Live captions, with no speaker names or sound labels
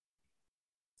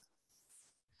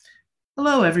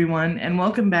Hello, everyone, and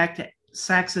welcome back to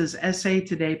SACSA's Essay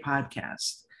Today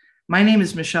podcast. My name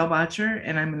is Michelle Boettcher,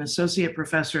 and I'm an associate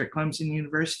professor at Clemson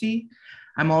University.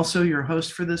 I'm also your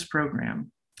host for this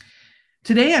program.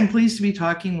 Today, I'm pleased to be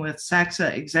talking with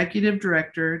SACSA Executive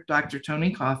Director Dr.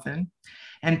 Tony Cawthon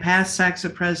and past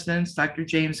SACSA presidents Dr.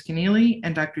 James Conneely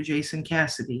and Dr. Jason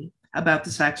Cassidy about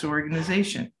the SACSA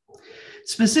organization.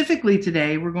 Specifically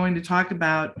today, we're going to talk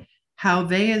about how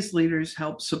they as leaders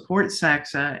help support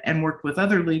SACSA and work with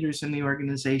other leaders in the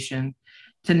organization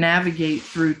to navigate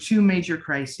through two major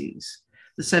crises: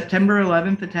 the September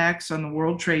 11th attacks on the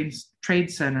World Trade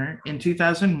Center in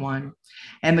 2001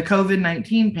 and the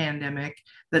COVID-19 pandemic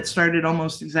that started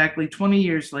almost exactly 20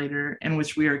 years later and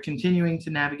which we are continuing to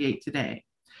navigate today.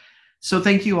 So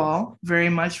thank you all very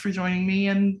much for joining me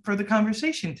and for the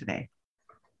conversation today.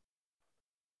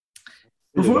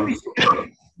 Before we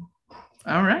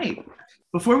All right.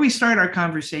 Before we start our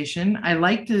conversation, I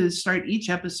like to start each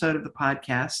episode of the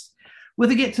podcast with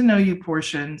a get to know you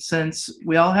portion, since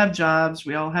we all have jobs,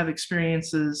 we all have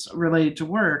experiences related to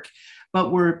work,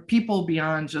 but we're people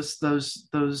beyond just those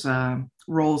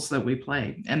roles that we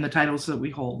play and the titles that we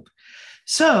hold.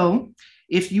 So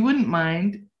if you wouldn't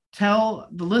mind, tell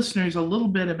the listeners a little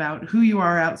bit about who you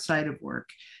are outside of work.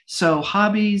 So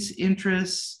hobbies,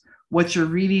 interests, what you're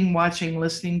reading, watching,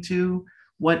 listening to,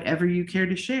 whatever you care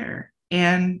to share.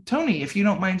 And Tony, if you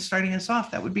don't mind starting us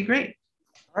off, that would be great.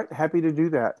 All right, happy to do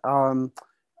that.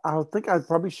 I think I'd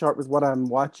probably start with what I'm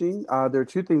watching. There are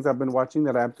two things I've been watching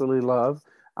that I absolutely love.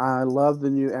 I love the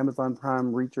new Amazon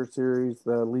Prime Reacher series,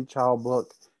 the Lee Child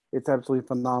book. It's absolutely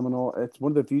phenomenal. It's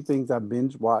one of the few things I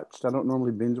binge watched. I don't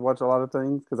normally binge watch a lot of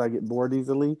things because I get bored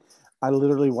easily. I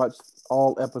literally watched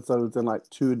all episodes in like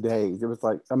 2 days. It was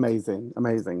like amazing,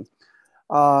 amazing.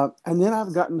 And then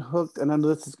I've gotten hooked, and I know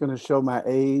this is going to show my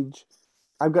age.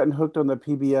 I've gotten hooked on the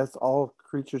PBS All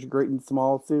Creatures Great and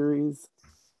Small series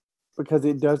because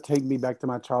it does take me back to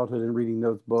my childhood and reading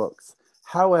those books.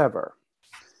 However,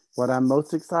 what I'm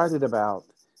most excited about,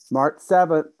 March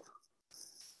 7th,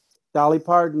 Dolly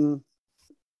Parton,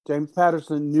 James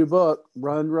Patterson, new book,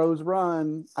 Run, Rose,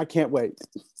 Run. I can't wait.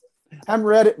 I haven't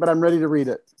read it, but I'm ready to read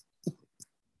it.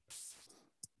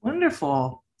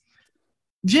 Wonderful.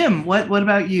 Jim, what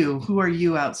about you? Who are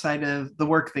you outside of the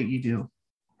work that you do?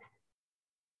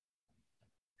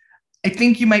 I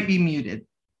think you might be muted.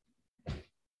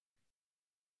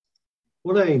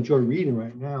 What I enjoy reading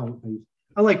right now is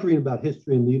I like reading about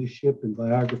history and leadership and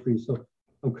biography. So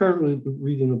I'm currently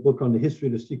reading a book on the history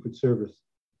of the Secret Service,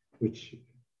 which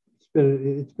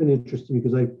it's been interesting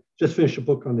because I just finished a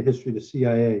book on the history of the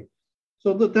CIA.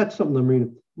 So that's something I'm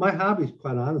reading. My hobbies,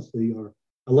 quite honestly, are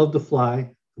I love to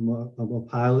fly. I'm a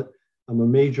pilot. I'm a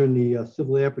major in the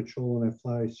Civil Air Patrol, and I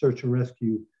fly search and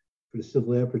rescue for the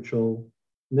Civil Air Patrol.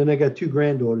 And then I got two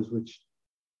granddaughters, which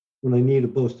when I need a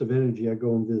burst of energy, I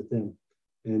go and visit them.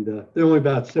 And they're only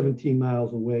about 17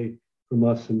 miles away from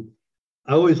us. And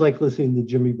I always like listening to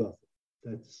Jimmy Buffett.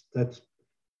 That's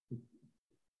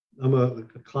I'm a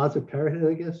closet parrot,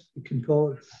 I guess you can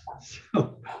call it.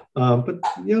 So, but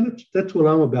that's what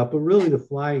I'm about. But really, the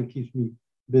flying keeps me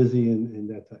busy and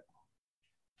that type.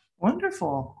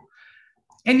 Wonderful.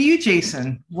 And you,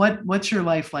 Jason, what's your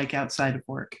life like outside of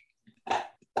work?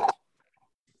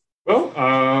 Well,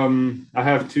 I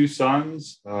have two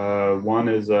sons. One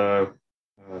is a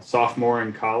sophomore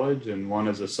in college and one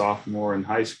is a sophomore in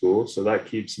high school. So that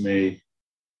keeps me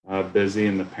busy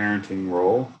in the parenting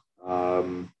role.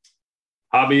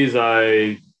 Hobbies,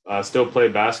 I still play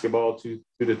basketball two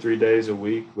to 3 days a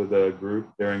week with a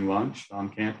group during lunch on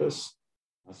campus.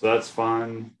 So that's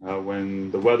fun. When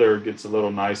the weather gets a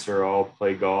little nicer, I'll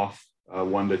play golf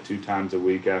 1 to 2 times a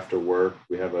week after work.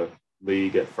 We have a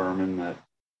league at Furman that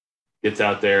gets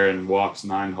out there and walks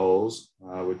 9 holes,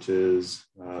 which is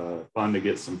fun to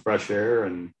get some fresh air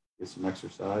and get some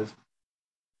exercise.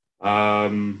 I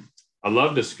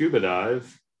love to scuba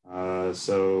dive.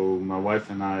 So my wife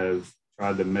and I have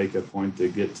tried to make a point to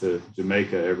get to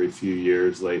Jamaica every few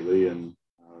years lately, and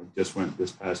just went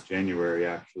this past January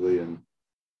actually, and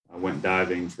I went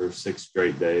diving for 6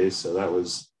 straight days. So that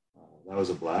was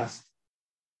a blast.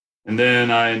 And then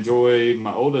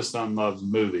my oldest son loves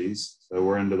movies. So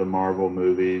we're into the Marvel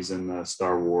movies and the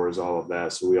Star Wars, all of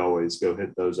that. So we always go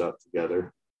hit those up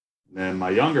together. And then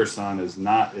my younger son is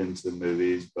not into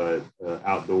movies, but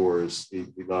outdoors.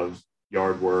 He loves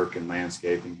yard work and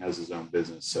landscaping, has his own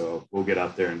business. So we'll get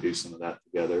out there and do some of that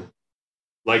together.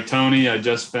 Like Tony, I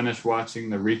just finished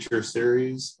watching the Reacher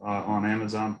series on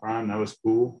Amazon Prime. That was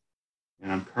cool.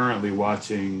 And I'm currently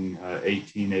watching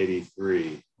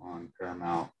 1883 on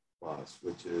Paramount Plus,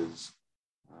 which is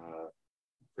a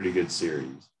pretty good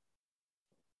series.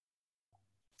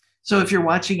 So if you're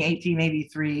watching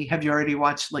 1883, have you already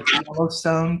watched like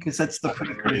Yellowstone? Because that's the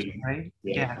precursor, right?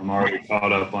 Yeah, I'm already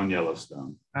caught up on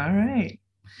Yellowstone. All right.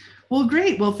 Well,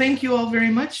 great. Well, thank you all very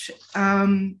much.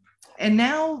 And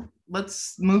now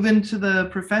let's move into the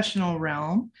professional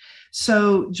realm.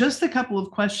 So just a couple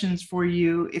of questions for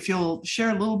you. If you'll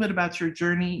share a little bit about your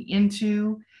journey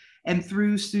into and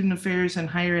through student affairs and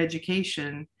higher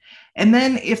education. And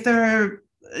then if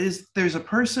there's a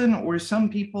person or some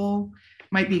people,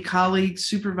 might be colleagues,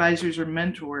 supervisors, or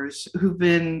mentors who've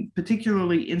been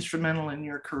particularly instrumental in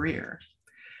your career.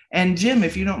 And Jim,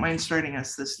 if you don't mind starting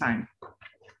us this time.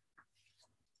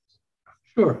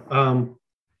 Sure.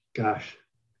 Gosh,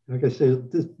 like I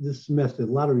said, this semester, a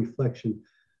lot of reflection.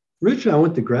 Originally, I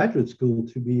went to graduate school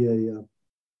to be a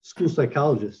school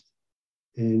psychologist.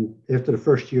 And after the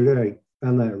first year there, I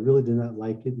found that I really did not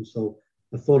like it. And so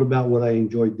I thought about what I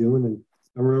enjoyed doing. And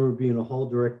I remember being a hall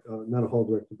director, not a hall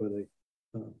director, but a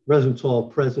residence hall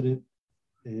president,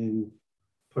 and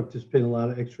participated in a lot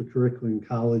of extracurricular in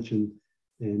college. And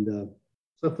so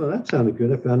I thought that sounded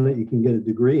good. I found out you can get a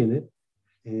degree in it.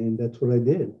 And that's what I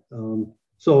did.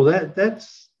 So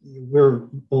that's where it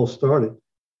all started.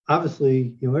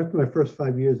 Obviously, after my first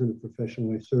 5 years in the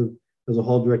profession, I served as a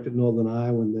hall director at Northern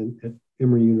Iowa and then at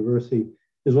Emory University,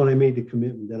 is when I made the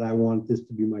commitment that I wanted this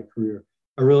to be my career.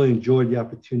 I really enjoyed the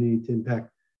opportunity to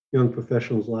impact young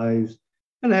professionals' lives.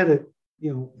 And I had a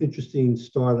interesting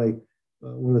start.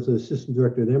 When I was an assistant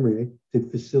director at Emory, I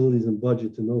did facilities and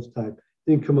budgets and those type.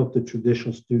 Didn't come up to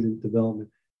traditional student development.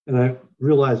 And I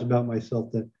realized about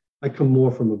myself that I come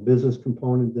more from a business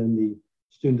component than the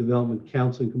student development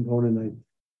counseling component.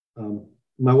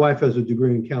 My wife has a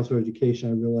degree in counselor education.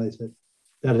 I realized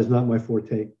that is not my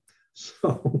forte.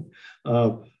 So,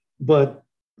 but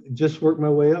just worked my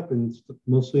way up, and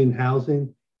mostly in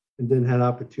housing, and then had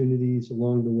opportunities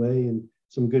along the way and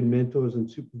some good mentors and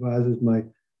supervisors. My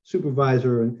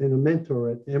supervisor and a mentor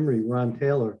at Emory, Ron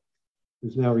Taylor,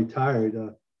 who's now retired,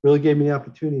 really gave me the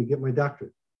opportunity to get my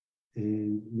doctorate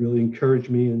and really encouraged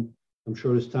me. And I'm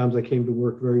sure there's times I came to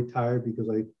work very tired because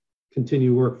I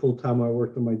continue to work full time. I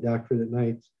worked on my doctorate at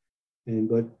nights.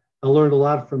 But I learned a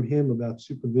lot from him about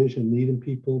supervision, leading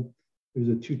people. He was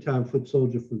a 2-time foot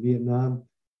soldier for Vietnam,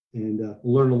 and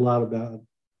learned a lot about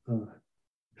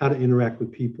how to interact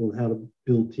with people and how to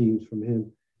build teams from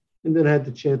him. And then I had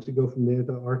the chance to go from there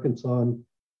to Arkansas,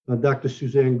 and Dr.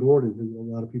 Suzanne Gordon, who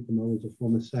a lot of people know is a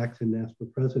former SACSA and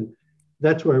NASPA president.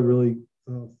 That's where I really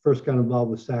first got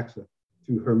involved with SACSA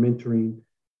through her mentoring.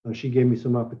 She gave me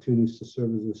some opportunities to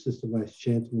serve as an assistant vice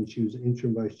chancellor when she was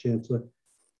interim vice chancellor,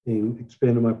 and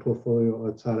expanded my portfolio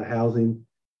outside of housing.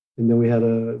 And then we had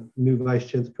a new vice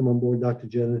chancellor come on board, Dr.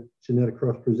 Janetta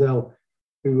Cross-Brazell,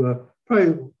 who probably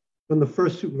one of the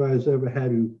first supervisors I ever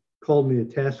had, who called me to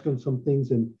task on some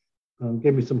things and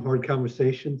gave me some hard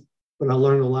conversations. But I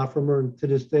learned a lot from her. And to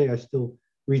this day, I still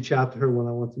reach out to her when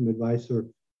I want some advice or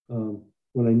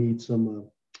when I need some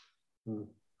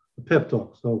a pep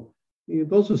talk. So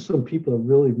those are some people that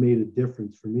really made a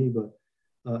difference for me, but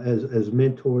as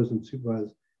mentors and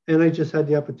supervisors. And I just had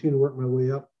the opportunity to work my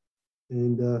way up.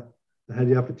 And I had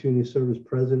the opportunity to serve as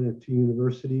president at 2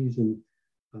 universities. And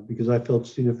because I felt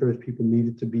student affairs people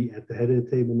needed to be at the head of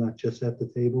the table, not just at the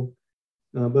table,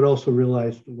 but also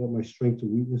realized what my strengths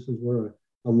and weaknesses were.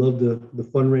 I love the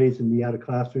fundraising, the out of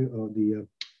classroom, or the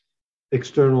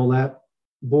external, that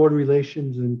board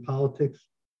relations and politics.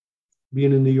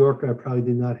 Being in New York, I probably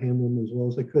did not handle them as well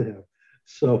as I could have.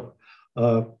 So,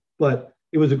 but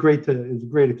it was a great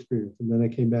experience. And then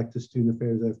I came back to student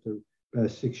affairs after a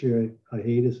 6-year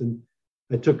hiatus, and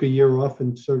I took a year off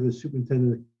and served as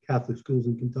superintendent of Catholic schools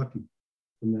in Kentucky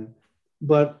from that.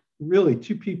 But really,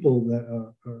 2 people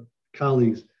that are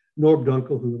colleagues, Norb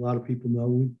Dunkel, who a lot of people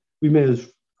know, we met as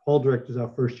hall directors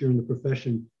our first year in the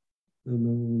profession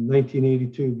in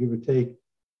 1982, give or take.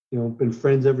 Been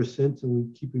friends ever since, and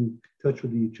we keep in touch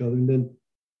with each other. And then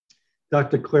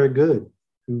Dr. Claire Good,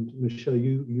 who, Michelle,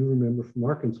 you remember from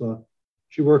Arkansas.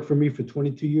 She worked for me for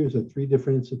 22 years at 3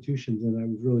 different institutions, and I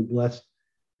was really blessed.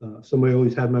 Somebody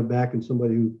always had my back, and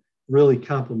somebody who really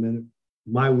complimented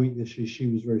my weaknesses she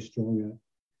was very strong at.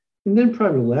 And then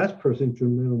probably the last person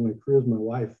instrumental in my career is my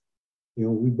wife.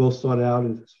 We both started out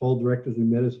as hall directors. We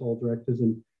met as hall directors,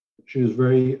 and she was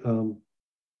very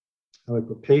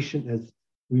patient as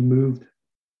we moved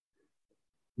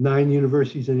 9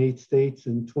 universities in 8 states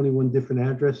and 21 different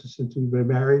addresses since we've been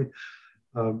married.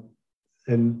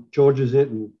 And Georgia's it.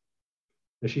 And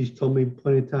as she's told me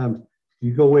plenty of times,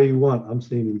 you go where you want, I'm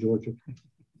staying in Georgia.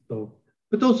 So,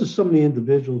 but those are some of the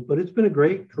individuals. But it's been a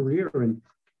great career. And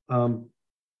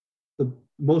the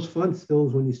most fun still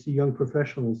is when you see young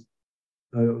professionals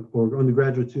or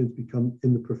undergraduate students become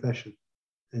in the profession.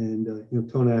 And,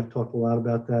 Tony, I've talked a lot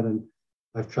about that, and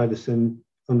I've tried to send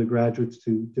undergraduates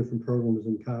to different programs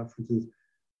and conferences.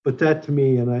 But that to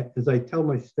me, and as I tell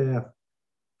my staff,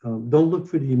 don't look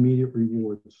for the immediate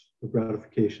rewards or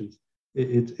gratifications.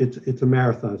 It's a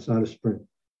marathon, it's not a sprint.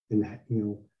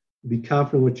 And, be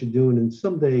confident in what you're doing. And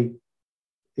someday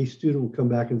a student will come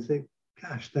back and say,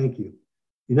 gosh, thank you.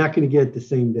 You're not going to get it the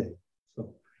same day.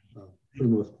 So for the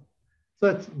most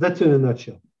part. So that's in a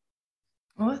nutshell.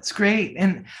 Well, that's great.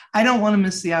 And I don't want to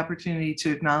miss the opportunity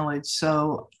to acknowledge.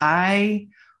 So I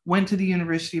went to the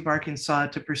University of Arkansas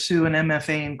to pursue an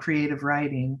MFA in creative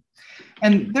writing.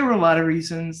 And there were a lot of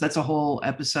reasons. That's a whole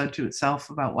episode to itself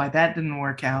about why that didn't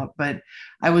work out. But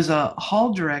I was a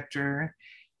hall director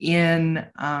in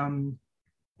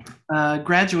a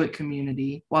graduate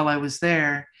community while I was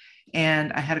there.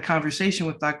 And I had a conversation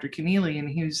with Dr. Conneely, and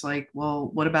he was like,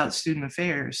 well, what about student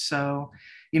affairs? So,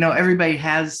 everybody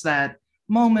has that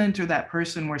moment or that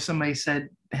person where somebody said,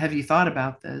 have you thought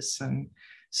about this? And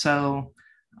so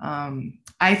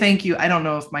I thank you. I don't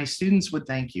know if my students would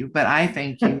thank you, but I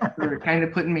thank you for kind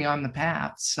of putting me on the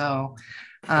path. So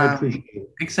I appreciate it.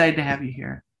 Excited to have you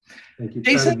here. Thank you.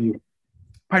 Jason, proud of you.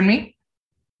 Pardon me?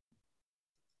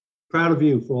 Proud of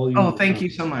you for all you. Oh, thank you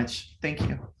so much. Thank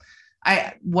you.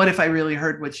 What if I really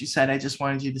heard what you said? I just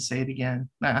wanted you to say it again.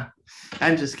 Nah,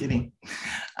 I'm just kidding.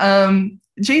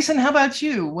 Jason, how about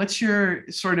you? What's your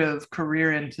sort of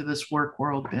career into this work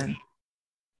world been?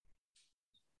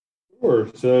 Sure.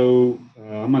 So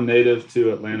I'm a native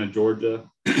to Atlanta, Georgia.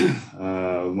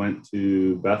 Went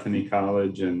to Bethany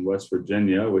College in West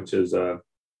Virginia, which is,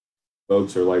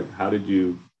 folks are like, how did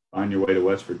you find your way to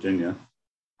West Virginia?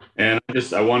 And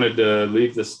I wanted to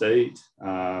leave the state,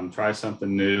 try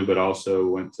something new, but also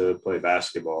went to play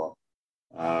basketball.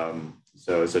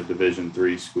 So it's a Division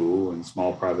III school and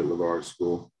small private liberal arts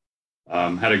school.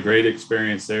 Had a great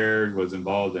experience there, was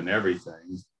involved in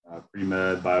everything,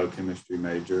 pre-med, biochemistry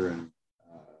major, and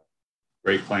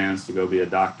great plans to go be a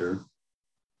doctor.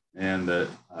 And the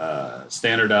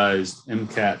standardized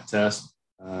MCAT test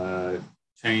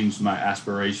changed my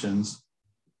aspirations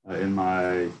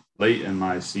late in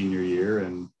my senior year,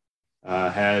 and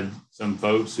had some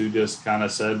folks who just kind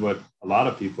of said what a lot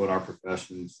of people in our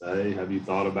profession say. Have you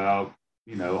thought about,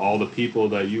 all the people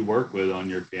that you work with on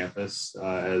your campus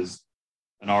as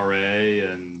an RA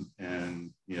and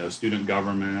student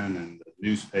government and the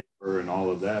newspaper and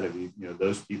all of that? Have you,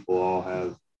 those people all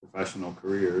have professional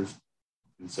careers.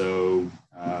 And so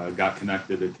got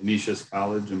connected to Canisius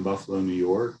College in Buffalo, New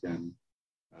York, and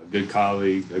a good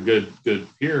colleague, a good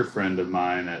peer friend of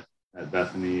mine at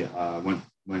Bethany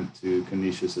went to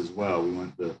Canisius as well. We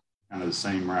went the kind of the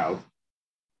same route.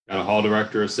 Got a hall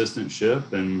director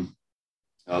assistantship, and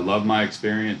loved my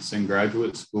experience in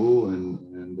graduate school,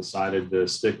 and decided to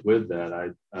stick with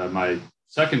that. My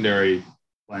secondary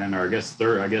plan, or I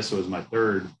guess it was my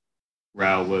third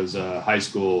route, was a high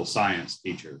school science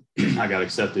teacher. I got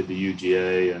accepted to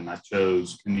UGA, and I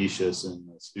chose Canisius in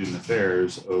student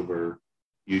affairs over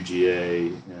UGA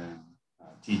and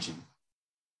teaching.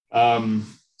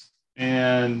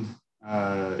 And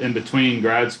in between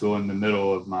grad school, in the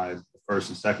middle of my first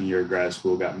and second year of grad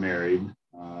school, got married.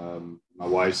 My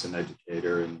wife's an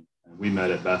educator, and we met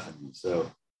at Bethany.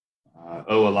 So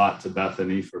owe a lot to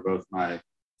Bethany for both my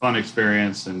fun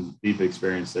experience and deep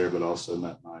experience there, but also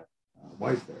met my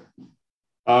wife there.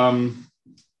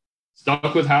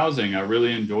 Stuck with housing. I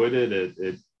really enjoyed it.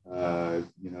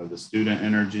 The student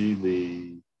energy,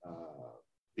 the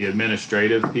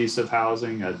administrative piece of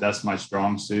housing, that's my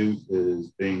strong suit,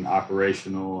 is being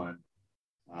operational and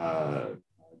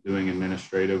doing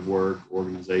administrative work,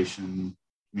 organization,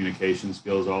 communication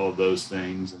skills, all of those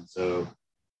things. And so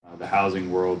the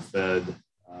housing world fed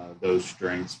those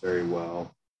strengths very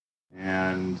well.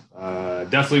 And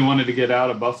definitely wanted to get out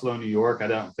of Buffalo, New York. I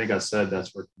don't think I said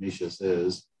that's where Canisius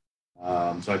is.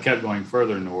 So I kept going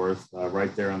further north,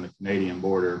 right there on the Canadian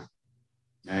border.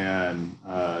 And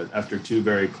after 2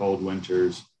 very cold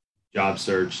winters, job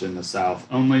search in the South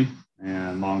only.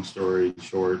 And long story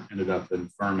short, ended up in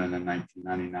Furman in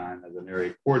 1999 as an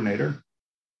area coordinator.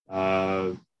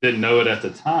 Didn't know it at the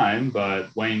time, but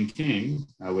Wayne King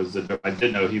I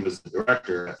did know he was the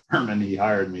director at Furman. He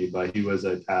hired me, but he was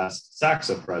a past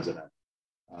SACSA president.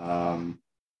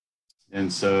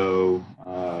 And so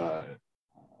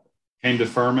came to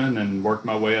Furman and worked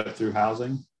my way up through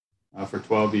housing for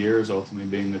 12 years, ultimately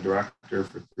being the director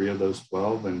for 3 of those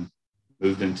 12, and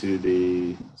moved into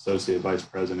the associate vice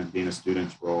president, dean of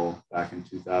students role back in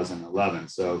 2011.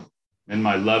 So in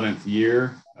my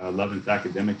 11th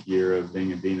academic year of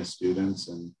being a dean of students,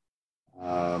 and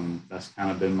that's kind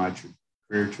of been my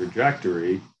career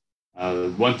trajectory.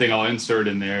 One thing I'll insert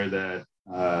in there that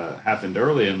happened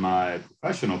early in my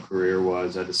professional career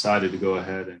was I decided to go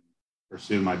ahead and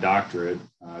pursue my doctorate.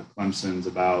 Clemson's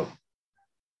about,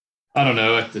 I don't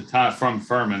know, at the time from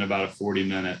Furman, about a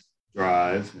 40-minute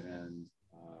drive. And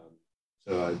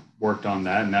so I worked on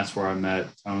that, and that's where I met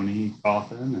Tony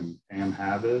Cawthon and Pam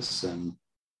Havis and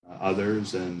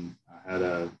others. And I had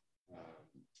a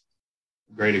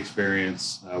great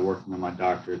experience working on my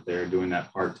doctorate there, doing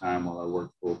that part-time while I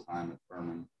worked full-time at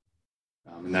Furman.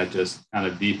 And that just kind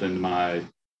of deepened my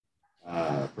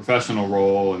professional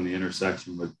role and the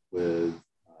intersection with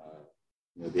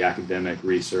the academic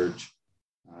research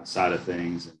side of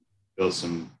things, and built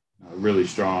some really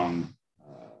strong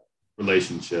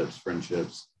relationships,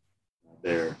 friendships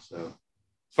there. So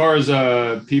as far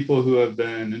as people who have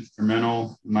been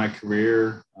instrumental in my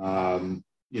career,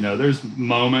 there's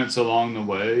moments along the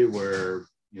way where,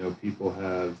 people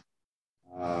have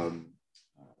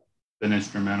been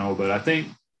instrumental, but I think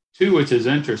too, which is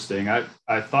interesting,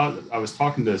 I thought I was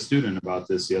talking to a student about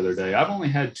this the other day. I've only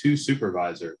had 2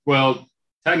 supervisors. Well,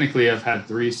 technically I've had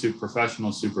 3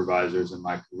 professional supervisors in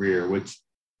my career, which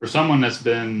for someone that's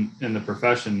been in the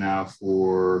profession now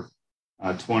for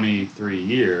 23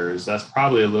 years, that's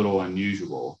probably a little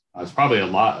unusual. It's probably a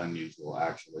lot unusual,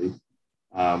 actually.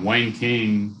 Wayne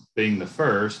King being the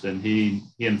first, and he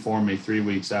informed me 3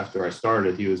 weeks after I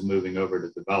started he was moving over to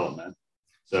development.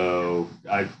 So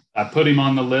I put him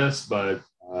on the list, but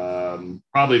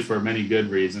probably for many good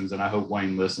reasons, and I hope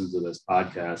Wayne listens to this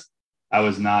podcast. I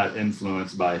was not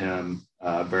influenced by him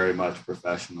very much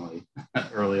professionally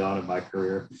early on in my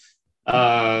career.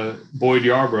 Boyd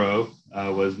Yarbrough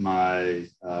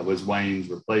was Wayne's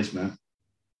replacement,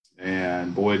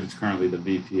 and Boyd is currently the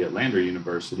VP at Lander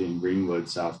University in Greenwood,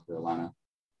 South Carolina.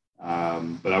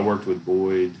 But I worked with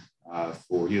Boyd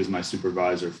he was my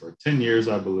supervisor for 10 years,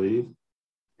 I believe.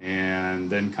 And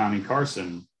then Connie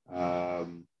Carson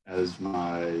as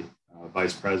my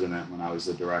vice president when I was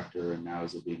the director, and now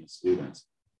as the dean of students.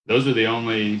 Those are the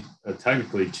only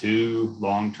technically 2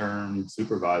 long-term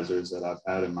supervisors that I've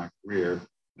had in my career.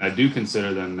 And I do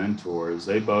consider them mentors.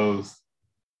 They both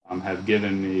have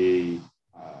given me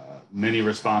many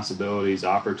responsibilities,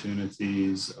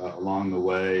 opportunities along the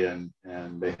way, and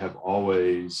they have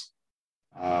always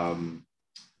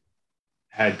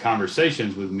had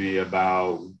conversations with me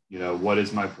about, what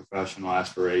is my professional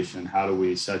aspiration? How do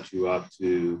we set you up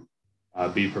to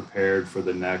be prepared for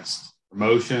the next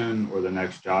promotion or the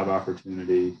next job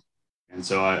opportunity? And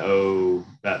so I owe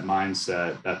that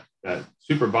mindset, that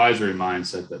supervisory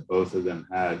mindset that both of them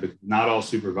had, because not all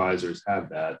supervisors have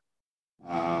that.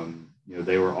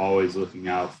 They were always looking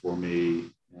out for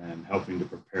me and helping to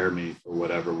prepare me for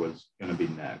whatever was going to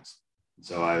be next.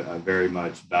 So I very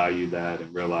much value that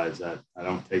and realize that I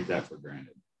don't take that for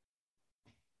granted.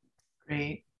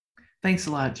 Great. Thanks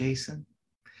a lot, Jason.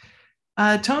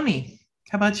 Tony,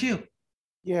 how about you?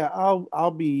 Yeah,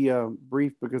 I'll be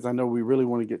brief because I know we really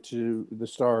want to get to the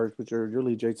stars, which are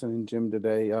really Jason and Jim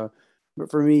today. But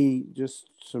for me, just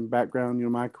some background,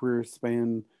 my career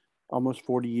spanned almost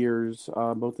 40 years,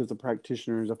 both as a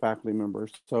practitioner and as a faculty member.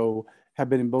 So have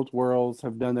been in both worlds,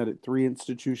 have done that at 3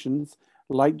 institutions.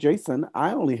 Like Jason,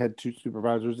 I only had 2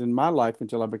 supervisors in my life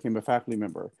until I became a faculty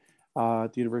member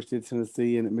at the University of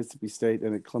Tennessee and at Mississippi State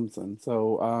and at Clemson.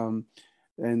 So,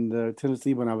 and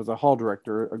Tennessee when I was a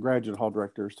graduate hall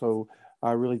director. So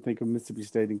I really think of Mississippi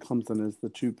State and Clemson as the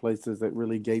 2 places that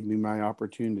really gave me my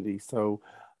opportunity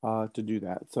to do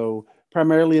that. So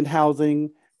primarily in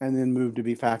housing, and then moved to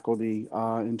be faculty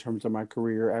in terms of my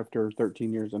career after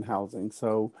 13 years in housing.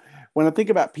 So when I think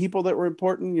about people that were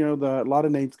important, a lot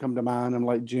of names come to mind. I'm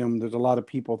like, Jim, there's a lot of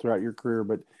people throughout your career,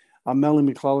 but Melanie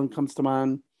McClellan comes to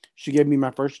mind. She gave me my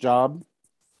first job,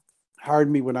 hired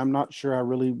me when I'm not sure I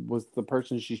really was the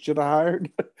person she should have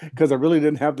hired because I really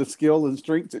didn't have the skill and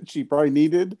strength that she probably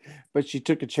needed, but she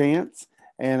took a chance,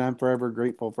 and I'm forever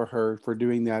grateful for her for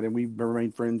doing that. And we've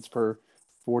remained friends for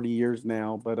 40 years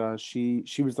now, but she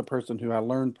was the person who I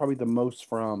learned probably the most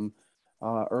from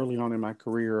early on in my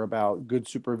career about good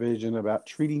supervision, about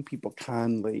treating people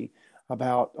kindly,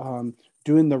 about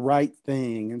doing the right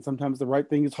thing. And sometimes the right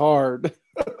thing is hard,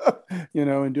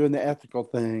 and doing the ethical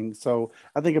thing. So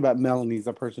I think about Melanie as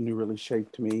a person who really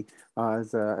shaped me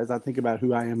as I think about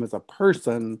who I am as a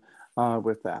person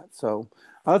with that. So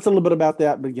that's a little bit about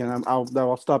that. But again,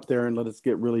 I'll stop there and let us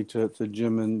get really to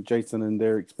Jim and Jason and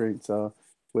their experience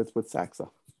with SACSA.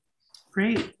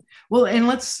 Great. Well, and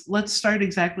let's start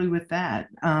exactly with that.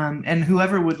 And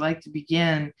whoever would like to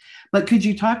begin, but could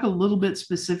you talk a little bit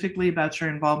specifically about your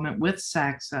involvement with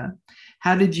SACSA?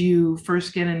 How did you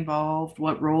first get involved?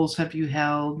 What roles have you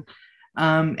held?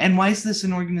 And why is this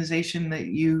an organization that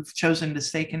you've chosen to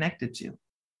stay connected to?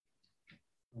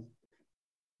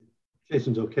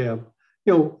 Jason's okay.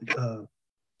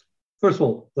 First of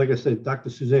all, like I said, Dr.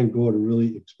 Suzanne Gordon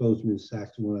really exposed me to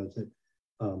SACSA when I was at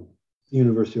the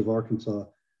University of Arkansas.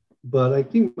 But I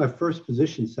think my first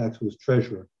position in SACSA was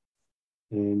treasurer,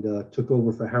 and took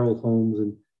over for Harold Holmes,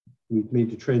 and we made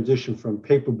the transition from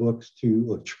paper books to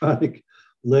electronic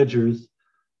ledgers.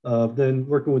 Then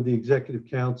working with the executive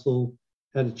council,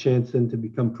 had a chance then to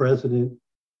become president,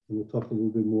 and we'll talk a little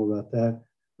bit more about that.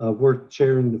 Worked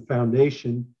chairing the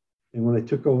foundation, and when I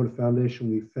took over the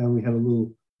foundation, we found we had a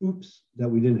little oops that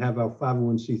we didn't have our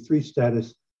 501c3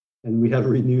 status, and we had to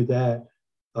renew that.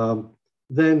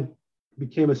 Then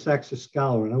became a SACSA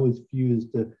scholar, and I was viewed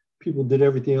as the people did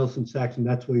everything else in SACSA, and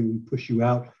that's why we push you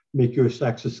out, make you a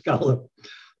SACSA scholar.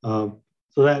 So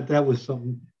that was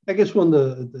something. I guess one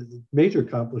of the major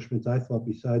accomplishments I thought,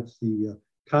 besides the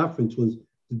conference, was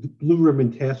the Blue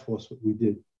Ribbon Task Force that we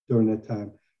did during that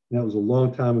time. And that was a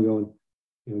long time ago.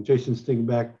 And Jason's thinking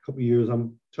back a couple of years.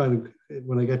 I'm trying to,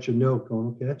 when I got your note, going,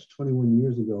 okay, that's 21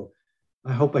 years ago.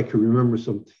 I hope I can remember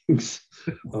some things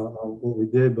what we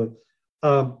did. But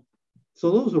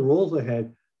so those are roles I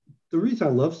had. The reason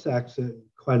I love SACSA,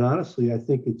 quite honestly, I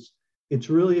think it's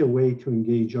really a way to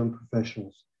engage young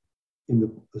professionals in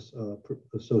the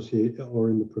associate or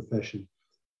in the profession.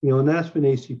 And Aspen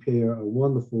ACPA are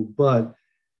wonderful, but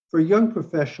for a young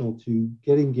professional to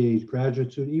get engaged,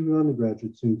 graduate students, even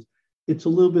undergraduate students, it's a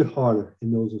little bit harder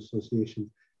in those associations.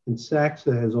 And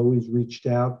SACSA has always reached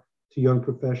out to young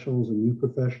professionals and new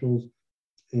professionals,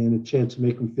 and a chance to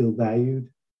make them feel valued.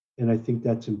 And I think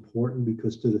that's important,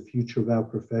 because to the future of our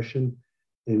profession,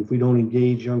 and if we don't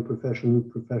engage young professionals, new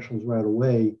professionals right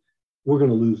away, we're going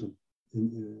to lose them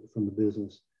from the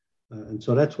business. And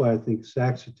so that's why I think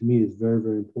SACSA to me is very,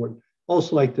 very important.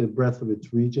 Also like the breadth of its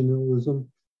regionalism,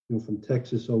 from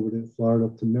Texas over to Florida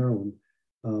up to Maryland.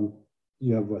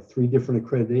 You have 3 different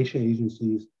accreditation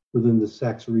agencies within the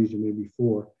SACSA region, maybe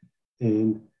 4.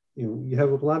 And you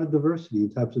have a lot of diversity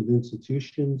in types of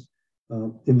institutions,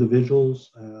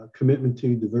 individuals, commitment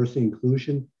to diversity and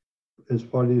inclusion as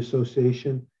part of the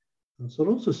association. So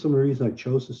those are some of the reasons I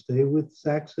chose to stay with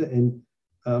SACSA. And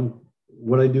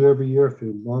what I do every year for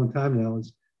a long time now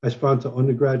is I sponsor an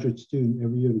undergraduate student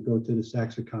every year to go to the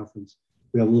SACSA conference.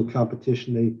 We have a little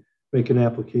competition. They make an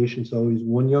application. So always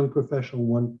one young professional,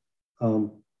 one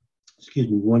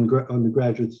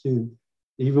undergraduate student.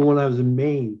 Even when I was in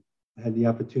Maine, I had the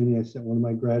opportunity. I sent one of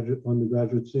my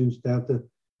undergraduate students down to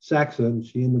SACSA, and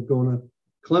she ended up going to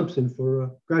Clemson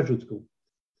for graduate school.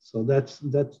 So that's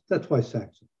why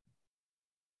SACSA.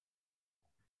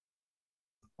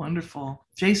 Wonderful.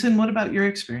 Jason, what about your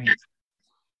experience?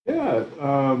 Yeah,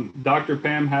 Dr.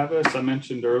 Pam Havis, I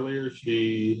mentioned earlier,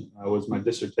 she was my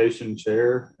dissertation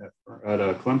chair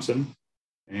at Clemson,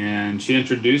 and she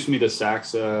introduced me to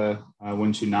SACSA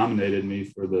when she nominated me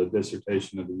for the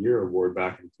Dissertation of the Year award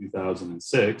back in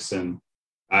 2006, and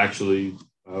I actually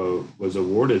was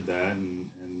awarded that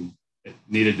and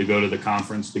needed to go to the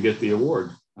conference to get the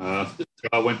award. So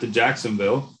I went to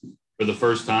Jacksonville for the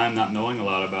first time, not knowing a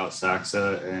lot about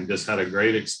SACSA, and just had a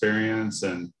great experience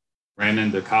and ran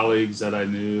into colleagues that I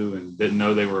knew and didn't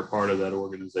know they were a part of that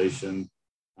organization.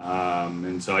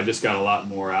 And so I just got a lot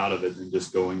more out of it than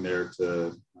just going there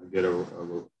to get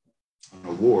an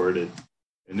award. It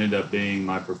ended up being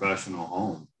my professional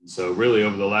home. And so really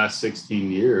over the last 16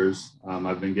 years,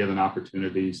 I've been given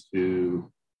opportunities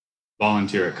to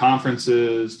volunteer at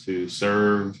conferences, to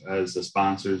serve as the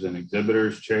sponsors and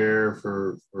exhibitors chair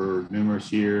for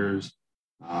numerous years.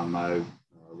 I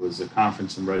was a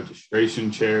conference and registration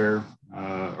chair,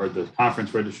 or the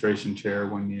conference registration chair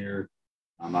one year.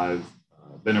 I've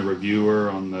been a reviewer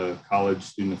on the College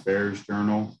Student Affairs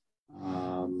Journal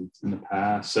in the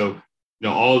past. So,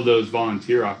 all of those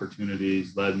volunteer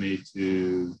opportunities led me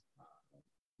to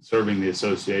serving the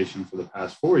association for the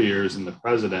past 4 years in the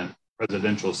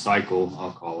presidential cycle,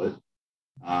 I'll call it.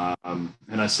 And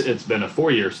it's been a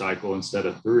 4-year cycle instead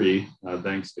of 3,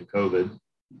 thanks to COVID.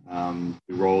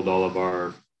 We rolled all of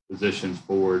our positions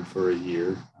forward for a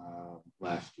year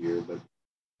last year, but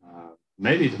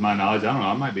maybe to my knowledge, I don't know,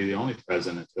 I might be the only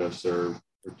president to have served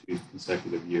for 2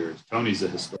 consecutive years. Tony's a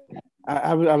historian.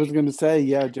 I was going to say,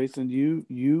 yeah, Jason,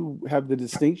 you have the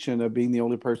distinction of being the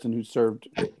only person who served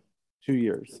 2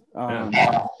 years.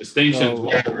 Distinction's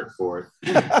one word for it.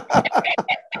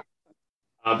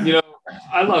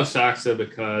 I love SACSA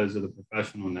because of the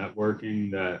professional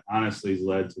networking that honestly has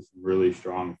led to some really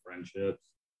strong friendships.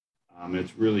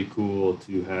 It's really cool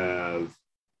to have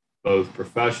both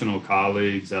professional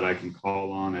colleagues that I can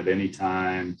call on at any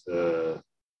time to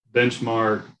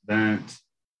benchmark event,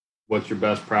 what's your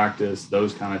best practice,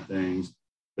 those kind of things.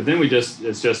 But then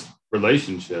it's just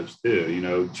relationships too. You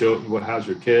know, how's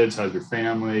your kids, how's your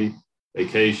family,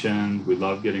 vacation. We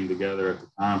love getting together at the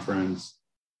conference.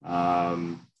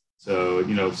 So,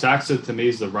 you know, SACSA to me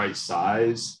is the right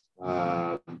size,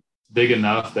 big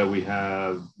enough that we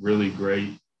have really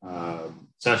great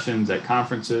sessions at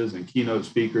conferences and keynote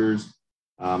speakers,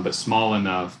 but small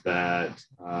enough that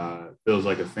it feels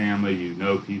like a family. You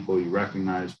know people, you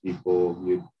recognize people,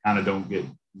 you kind of don't get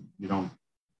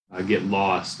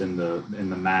lost in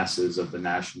the masses of the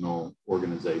national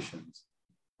organizations.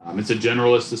 It's a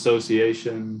generalist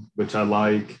association, which I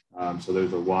like. So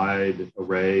there's a wide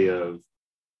array of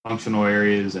functional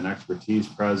areas and expertise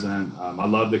present. I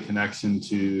love the connection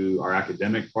to our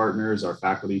academic partners, our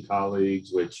faculty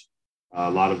colleagues, which a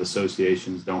lot of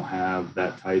associations don't have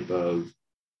that type of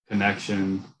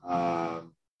connection,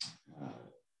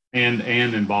 and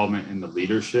involvement in the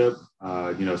leadership.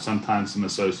 You know, sometimes some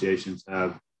associations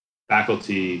have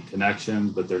faculty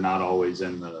connections, but they're not always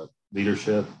in the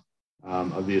leadership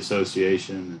of the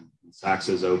association. And SACSA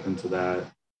is open to that.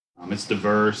 It's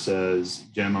diverse, as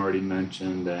Jim already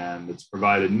mentioned, and it's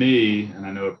provided me, and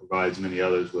I know it provides many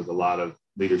others, with a lot of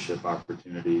leadership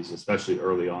opportunities, especially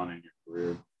early on in your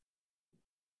career.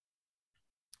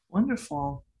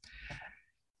 Wonderful.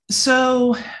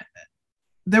 So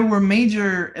there were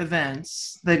major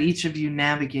events that each of you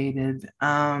navigated.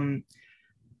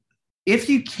 If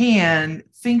you can,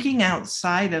 thinking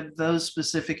outside of those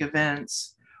specific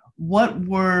events, what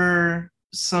were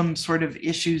some sort of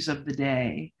issues of the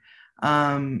day?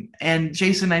 And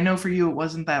Jason, I know for you it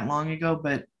wasn't that long ago,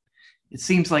 but it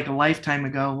seems like a lifetime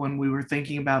ago when we were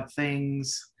thinking about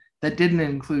things that didn't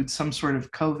include some sort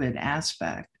of COVID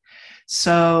aspect.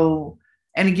 So,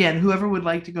 and again, whoever would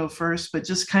like to go first, but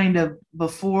just kind of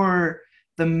before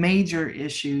the major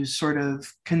issues sort of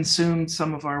consumed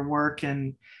some of our work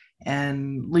and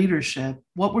leadership,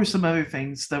 what were some other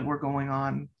things that were going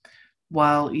on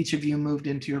while each of you moved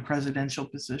into your presidential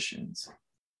positions?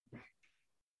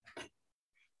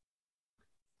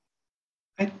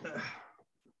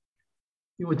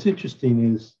 What's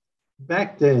interesting is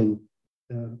back then,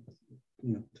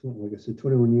 like I said,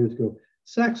 21 years ago,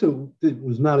 SACSA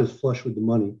was not as flush with the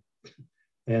money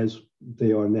as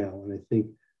they are now. And I think,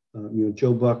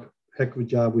 Joe Buck, heck of a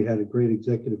job. We had a great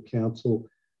executive council.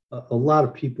 A lot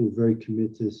of people were very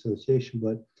committed to the association.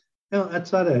 But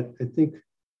outside of that, I think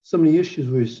some of the issues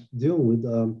we're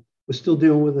still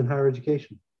dealing with in higher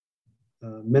education.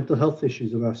 Mental health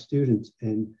issues of our students,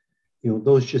 and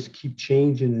those just keep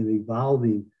changing and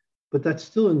evolving, but that's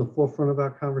still in the forefront of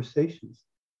our conversations.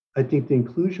 I think the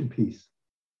inclusion piece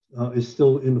is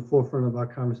still in the forefront of our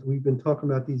conversation. We've been talking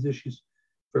about these issues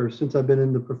since I've been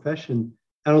in the profession.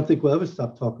 I don't think we'll ever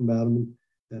stop talking about them,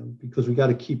 because we got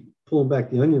to keep pulling back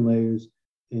the onion layers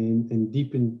and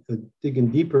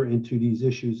digging deeper into these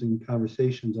issues and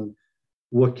conversations on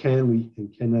what can we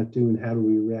and cannot do, and how do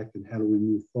we react, and how do we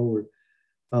move forward.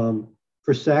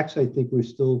 For SACSA, I think we're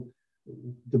still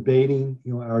debating,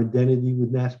 our identity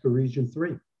with NASCA Region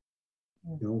 3.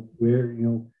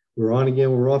 We're on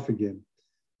again, we're off again.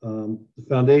 The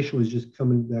foundation was just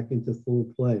coming back into full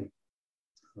play.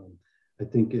 I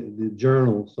think the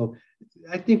journal. So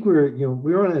I think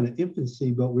we're on an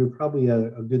infancy, but we're probably at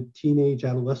a good teenage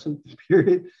adolescent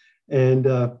period. And,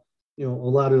 a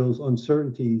lot of those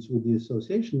uncertainties with the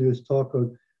association, there was talk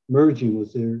of merging.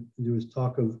 There was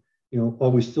talk of, are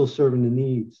we still serving the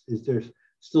needs? Is there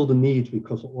still the needs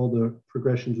because of all the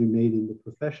progressions we made in the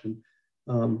profession?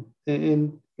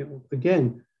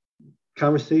 Again,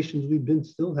 conversations we've been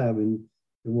still having,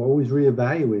 and we're always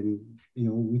reevaluating.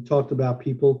 We talked about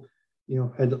people,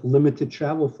 had limited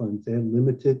travel funds. They had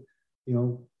limited,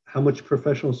 how many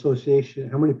professional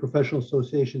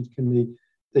associations can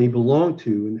they belong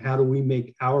to, and how do we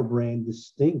make our brand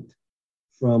distinct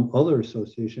from other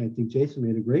associations? I think Jason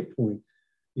made a great point.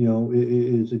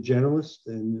 Is a generalist,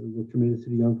 and we're committed to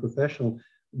the young professional.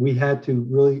 We had to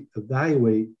really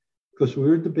evaluate, because we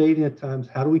were debating at times,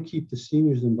 how do we keep the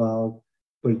seniors involved,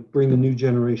 but bring the new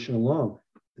generation along?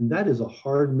 And that is a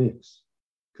hard mix,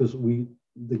 because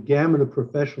the gamut of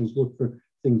professionals look for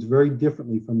things very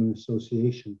differently from an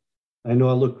association. I know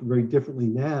I look very differently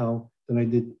now than I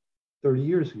did 30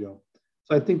 years ago.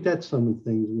 So I think that's some of the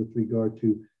things with regard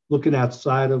to looking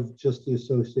outside of just the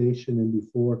association and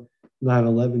before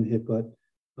 9/11 hit, but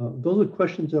those are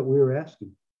questions that we were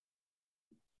asking.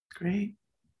 Great.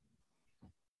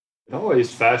 It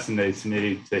always fascinates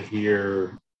me to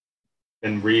hear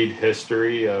and read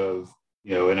history of,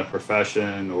 in a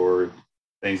profession or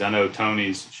things. I know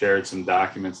Tony's shared some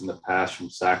documents in the past from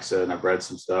SACSA, and I've read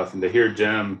some stuff, and to hear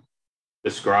Jim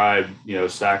describe,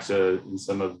 SACSA and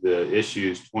some of the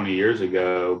issues 20 years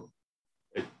ago,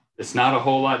 it's not a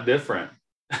whole lot different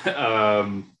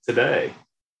today.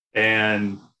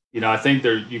 And, I think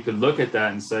you could look at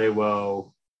that and say,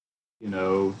 well,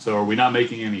 so are we not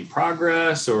making any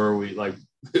progress, or are we like,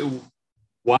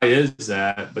 why is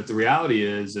that? But the reality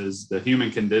is the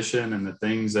human condition and the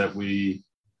things that we,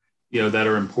 that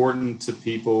are important to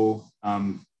people,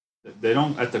 they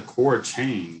don't at the core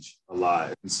change a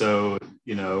lot. And so,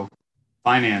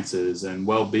 finances and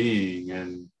well-being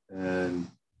and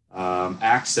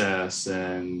access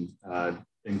and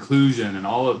inclusion and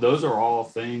all of those are all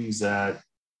things that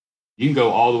you can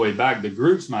go all the way back. The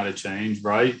groups might have changed,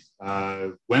 right?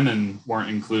 Women weren't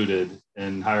included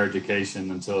in higher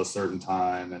education until a certain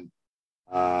time. And,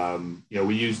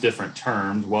 we use different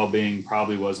terms. Well-being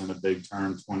probably wasn't a big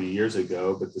term 20 years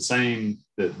ago, but the same,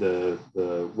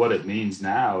 what it means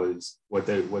now is what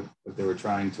they were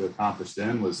trying to accomplish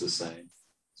then was the same.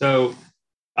 So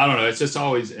I don't know. It's just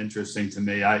always interesting to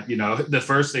me. The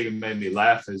first thing that made me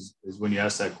laugh is when you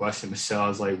asked that question, Michelle. I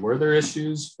was like, were there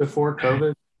issues before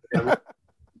COVID?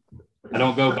 I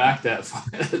don't go back that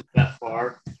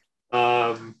far.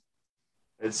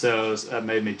 And so that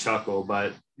made me chuckle.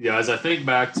 But as I think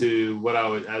back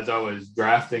to as I was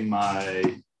drafting my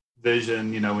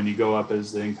vision, when you go up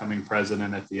as the incoming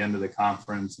president at the end of the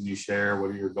conference and you share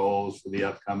what are your goals for the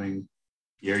upcoming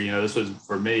year, this was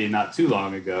for me not too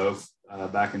long ago,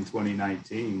 back in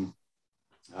 2019.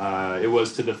 It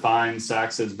was to define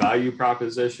SACSA's value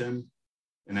proposition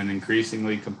in an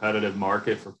increasingly competitive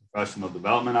market for professional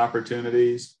development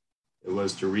opportunities. It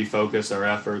was to refocus our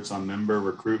efforts on member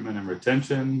recruitment and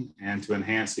retention, and to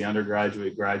enhance the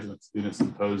undergraduate, graduate student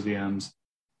symposiums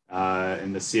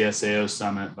and the CSAO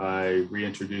Summit by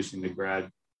reintroducing the grad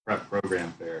prep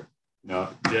program fair.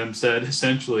 Jim said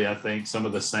essentially, I think, some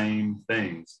of the same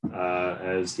things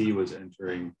as he was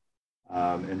entering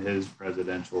in his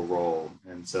presidential role.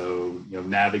 And so,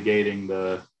 navigating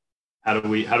how do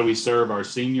we serve our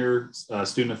senior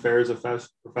student affairs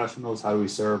professionals? How do we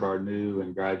serve our new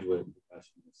and graduate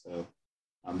professionals? So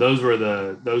those were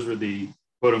the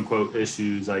quote unquote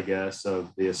issues, I guess,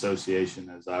 of the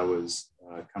association as I was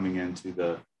coming into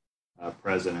the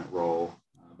president role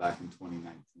back in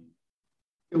 2019.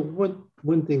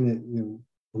 One thing that,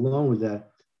 along with that,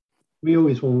 we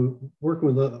always, when we're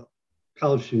working with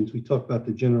college students, we talk about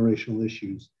the generational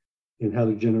issues and how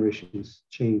the generations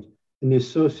change. And the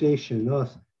association and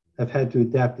us have had to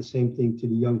adapt the same thing to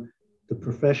the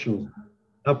professionals.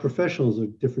 Our professionals are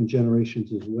different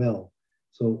generations as well.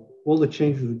 So all the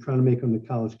changes we're trying to make on the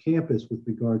college campus with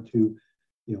regard to,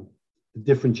 the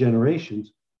different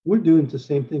generations, we're doing the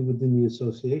same thing within the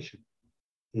association.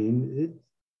 And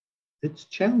it's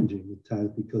challenging at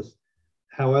times because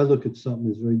how I look at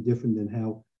something is very different than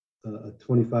how a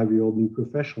 25-year-old new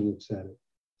professional looks at it.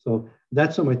 So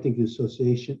that's something I think the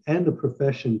association and the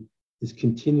profession is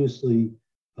continuously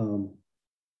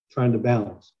trying to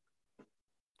balance.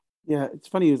 Yeah, it's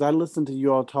funny as I listen to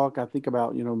you all talk, I think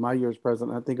about, my year as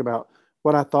president, I think about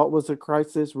what I thought was a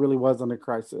crisis really wasn't a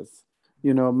crisis.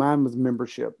 Mine was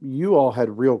membership. You all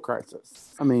had real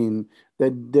crisis. I mean,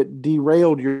 that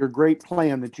derailed your great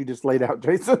plan that you just laid out,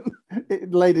 Jason. You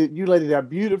laid it out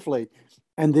beautifully.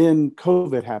 And then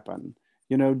COVID happened.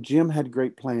 Jim had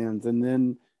great plans, and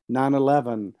then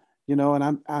 9/11. And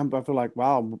I feel like,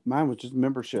 wow, mine was just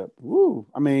membership. Woo.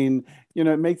 I mean,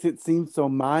 it makes it seem so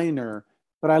minor,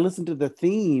 but I listened to the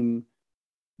theme,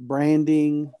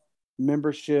 branding,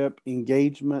 membership,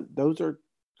 engagement. Those are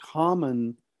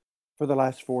common for the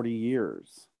last 40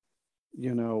 years,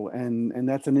 and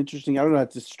that's an interesting, I don't know,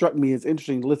 it just struck me as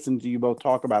interesting to listen to you both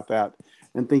talk about that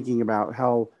and thinking about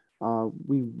how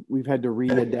we've had to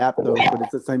readapt those, but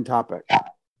it's the same topic.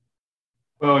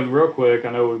 Well, and real quick,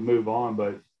 I know we move on,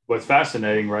 but what's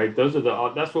fascinating, right?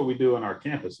 That's what we do on our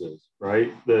campuses,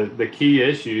 right? The key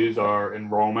issues are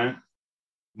enrollment,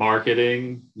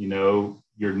 marketing,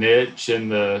 your niche in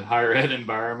the higher ed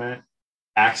environment,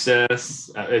 access.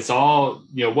 It's all,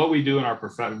 what we do in our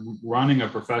running a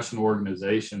professional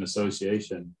organization,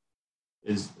 association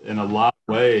is in a lot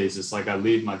of ways, it's like I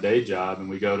leave my day job and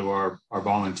we go to our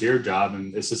volunteer job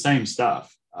and it's the same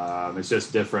stuff. It's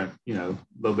just different, a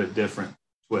little bit different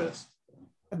twist.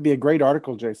 That'd be a great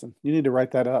article, Jason. You need to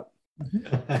write that up.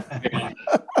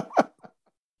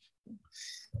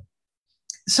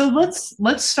 So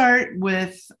let's start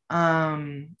with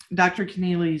Dr.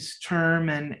 Conneely's term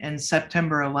and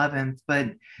September 11th.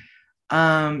 But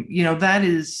that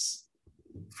is,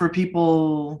 for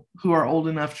people who are old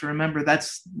enough to remember,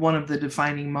 that's one of the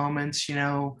defining moments.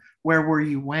 Where were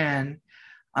you when?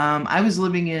 I was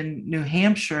living in New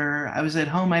Hampshire. I was at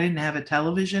home. I didn't have a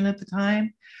television at the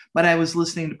time, but I was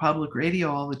listening to public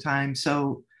radio all the time.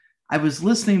 So I was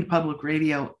listening to public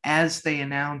radio as they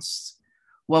announced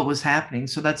what was happening.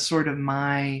 So that's sort of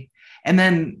and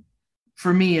then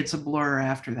for me, it's a blur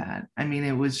after that. I mean,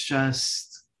 it was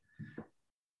just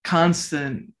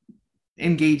constant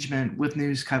engagement with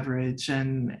news coverage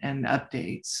and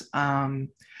updates.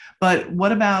 But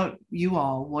what about you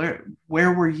all?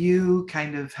 Where were you?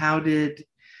 Kind of how did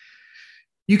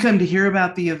you come to hear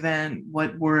about the event?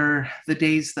 What were the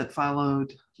days that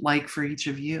followed like for each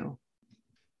of you?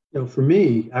 For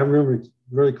me, I remember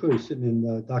very clearly sitting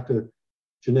in Dr.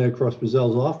 Jeanette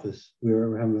Cross-Brazel's office. We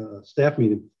were having a staff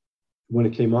meeting when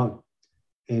it came on.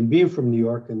 And being from New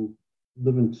York and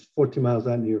living 14 miles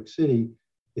out in New York City,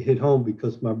 it hit home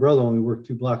because my brother only worked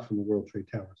 2 blocks from the World Trade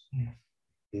Towers. Yeah.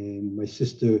 And my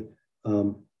sister,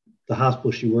 the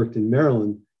hospital she worked in,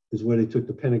 Maryland, is where they took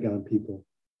the Pentagon people.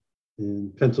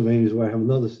 And Pennsylvania is where I have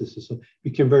another sister. So it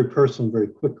became very personal very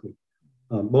quickly.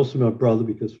 Mostly my brother,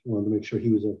 because we wanted to make sure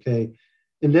he was okay.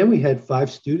 And then we had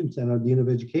 5 students and our Dean of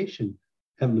Education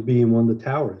happened to be in one of the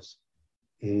towers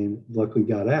and luckily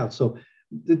got out. So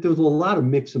there was a lot of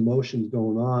mixed emotions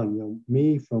going on.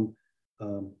 Me from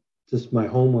just my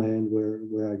homeland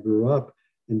where I grew up,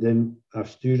 and then our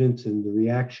students and the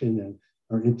reaction, and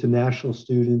our international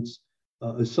students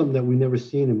is something that we never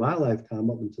seen in my lifetime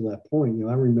up until that point.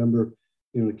 I remember,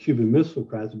 the Cuban Missile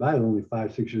Crisis, I was only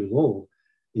 5, 6 years old,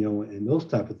 and those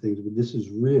type of things, but this is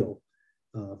real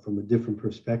from a different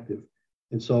perspective.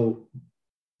 And so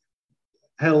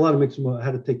I had a lot of mixed emotions. I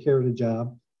had to take care of the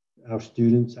job, our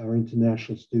students, our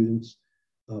international students,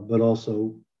 but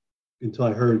also until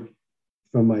I heard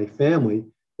from my family,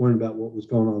 learned about what was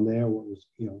going on there, what was,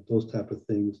 those type of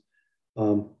things.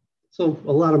 So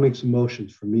a lot of mixed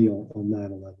emotions for me on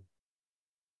 9/11.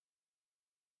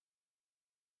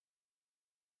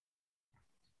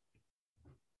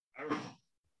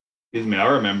 Excuse me, I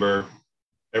remember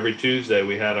every Tuesday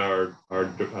we had our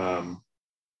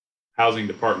housing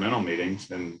departmental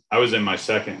meetings, and I was in my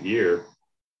second year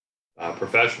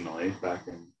professionally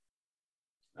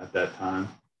at that time.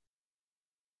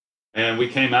 And we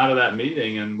came out of that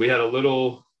meeting and we had a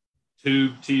little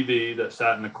tube TV that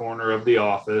sat in the corner of the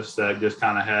office that just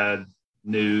kind of had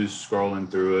news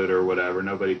scrolling through it or whatever.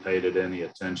 Nobody paid it any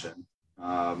attention.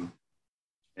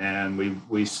 And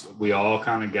we all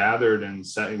kind of gathered and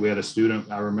sat. We had a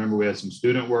student. I remember we had some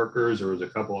student workers. There was a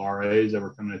couple of RAs that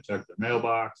were coming to check the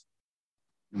mailbox.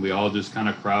 And we all just kind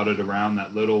of crowded around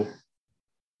that little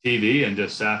TV and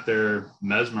just sat there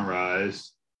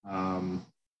mesmerized.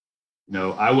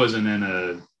 I wasn't in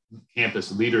a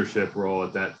campus leadership role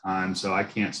at that time, so I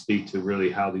can't speak to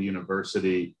really how the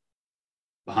university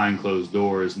behind closed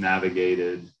doors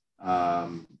navigated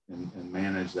and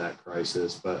managed that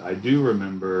crisis. But I do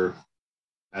remember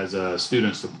as a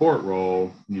student support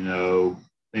role,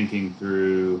 thinking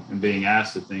through and being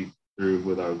asked to think through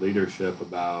with our leadership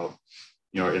about,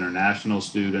 our international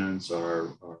students, our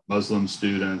Muslim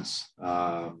students,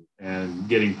 and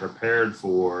getting prepared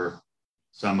for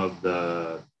some of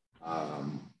the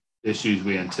issues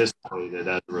we anticipated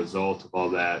as a result of all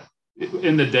that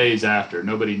in the days after.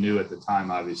 Nobody knew at the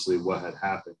time, obviously, what had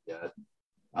happened yet,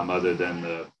 other than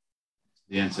the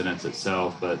incidents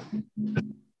itself. But as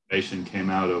information came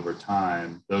out over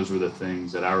time, those were the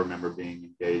things that I remember being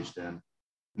engaged in.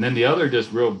 And then the other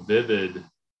just real vivid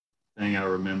thing I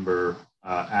remember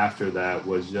after that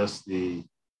was just the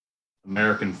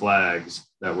American flags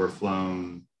that were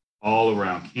flown all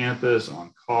around campus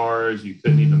on cars. You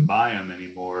couldn't even buy them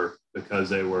anymore because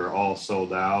they were all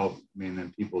sold out.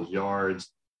 In people's yards.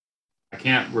 I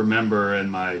can't remember in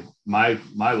my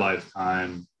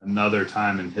lifetime another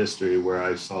time in history where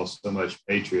I saw so much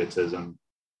patriotism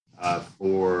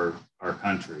for our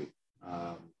country.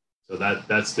 So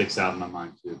that sticks out in my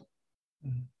mind too.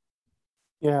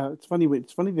 Yeah, it's funny.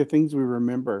 It's funny the things we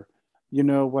remember.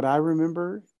 What I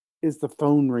remember is the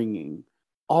phone ringing.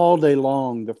 All day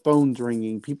long, the phone's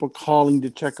ringing, people calling to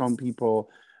check on people.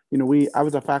 I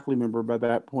was a faculty member by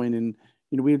that point, and,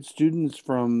 we had students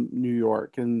from New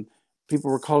York, and people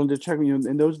were calling to check.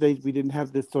 In those days, we didn't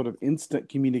have this sort of instant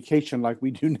communication like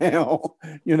we do now.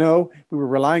 We were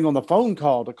relying on the phone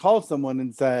call to call someone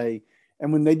and say,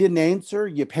 and when they didn't answer,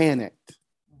 you panicked,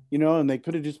 and they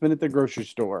could have just been at the grocery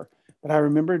store. But I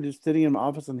remember just sitting in my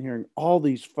office and hearing all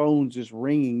these phones just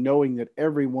ringing, knowing that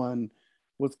everyone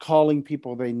was calling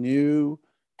people they knew,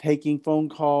 taking phone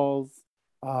calls,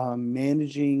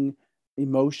 managing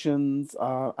emotions.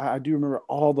 I do remember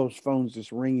all those phones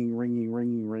just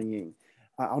ringing.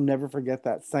 I'll never forget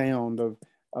that sound of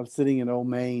of sitting in Old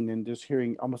Main and just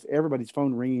hearing almost everybody's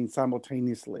phone ringing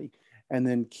simultaneously and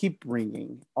then keep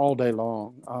ringing all day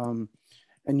long.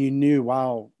 And you knew,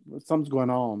 wow, something's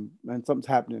going on and something's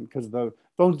happening, because the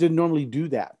phones didn't normally do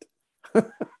that.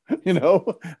 you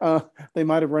know, they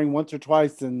might have rang once or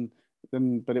twice,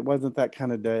 but it wasn't that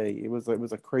kind of day. It was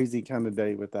a crazy kind of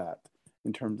day with that,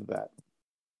 in terms of that.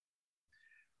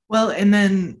 Well, and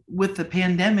then with the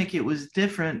pandemic, it was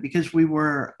different because we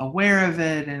were aware of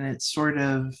it and it sort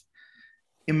of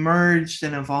emerged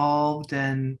and evolved.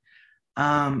 And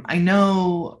I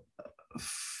know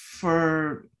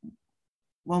for,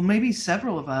 well, maybe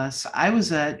several of us, I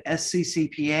was at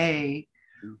SCCPA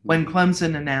when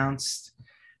Clemson announced,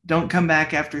 don't come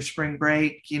back after spring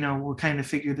break, we'll kind of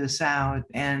figure this out.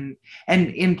 And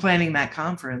in planning that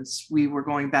conference, we were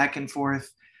going back and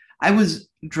forth. I was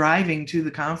driving to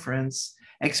the conference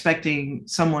expecting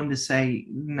someone to say,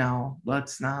 no,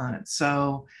 let's not.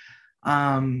 So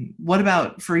what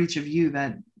about for each of you?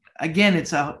 That, again,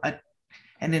 it's an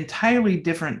entirely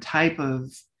different type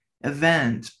of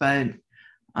event, but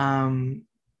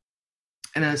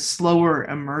in a slower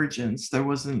emergence. There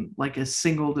wasn't like a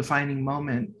single defining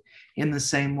moment in the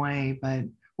same way. But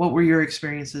what were your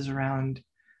experiences around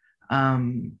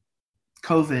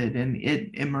COVID and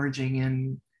it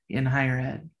emerging in higher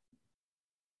ed?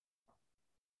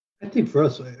 I think for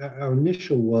us, our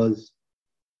initial was,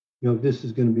 this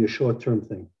is going to be a short-term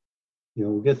thing.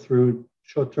 We'll get through it,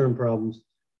 short-term problems.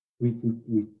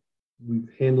 We've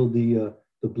handled the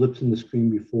blips in the screen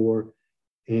before,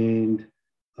 and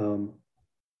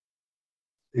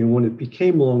when it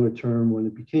became longer term, when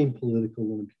it became political,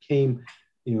 when it became,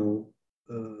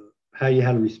 how you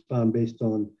had to respond based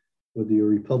on whether you're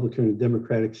a Republican or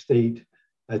Democratic state,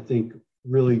 I think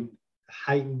really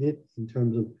heightened it in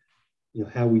terms of,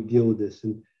 how we deal with this.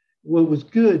 And what was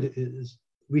good is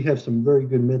we have some very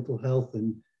good mental health,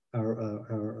 and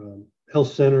our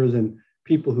health centers and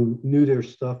people who knew their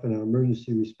stuff, and our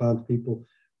emergency response people,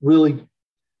 really,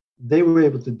 they were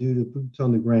able to do the boots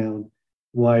on the ground.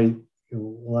 Why, a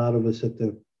lot of us at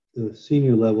the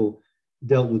senior level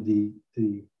dealt with the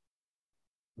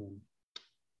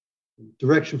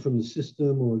direction from the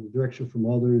system or the direction from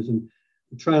others, and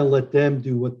try to let them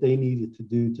do what they needed to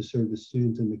do to serve the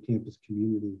students in the campus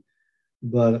community.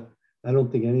 But I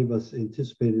don't think any of us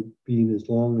anticipated being as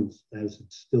long as it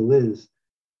still is.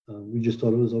 We just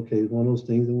thought it was okay, it's one of those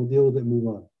things, and we'll deal with it and move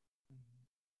on.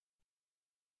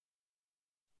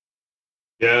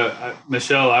 Yeah,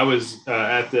 Michelle, I was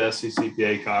at the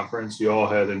SCCPA conference. You all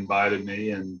had invited me,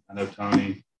 and I know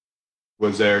Tony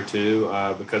was there too,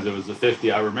 because it was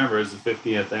I remember it was the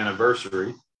 50th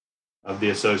anniversary of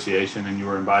the association, and you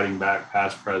were inviting back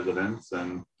past presidents,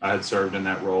 and I had served in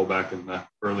that role back in the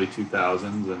early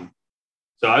 2000s. And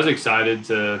so I was excited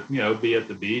to, be at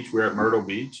the beach. We were at Myrtle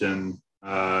Beach, and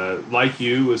like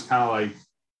you, was kind of like,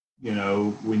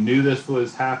 we knew this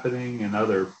was happening in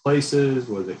other places.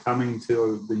 Was it coming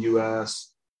to the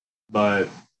U.S.? But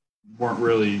weren't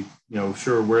really,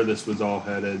 sure where this was all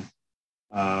headed.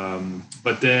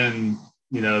 But then,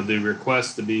 the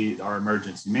request to be our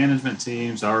emergency management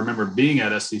team. So I remember being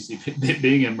at SCC,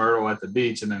 being in Myrtle at the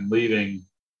beach, and then leaving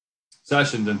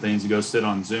sessions and things to go sit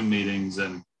on Zoom meetings.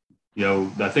 And,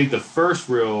 I think the first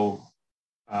real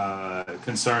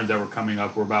concerns that were coming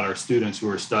up were about our students who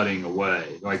were studying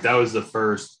away. Like, that was the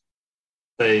first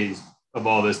phase of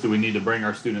all this. Do we need to bring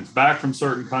our students back from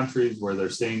certain countries where they're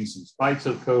seeing some spikes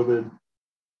of COVID?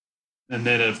 And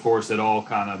then, of course, it all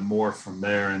kind of morphed from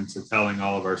there into telling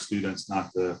all of our students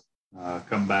not to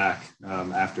come back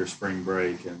after spring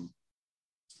break. And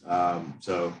but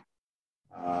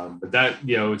that,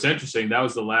 it's interesting. That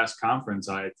was the last conference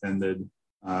I attended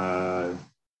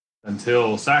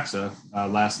until SACSA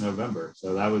last November.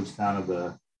 So that was kind of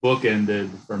the bookended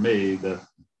for me. The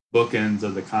bookends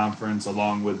of the conference,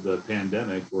 along with the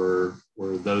pandemic, were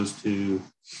those two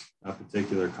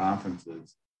particular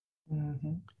conferences.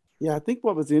 Mm-hmm. Yeah, I think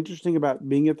what was interesting about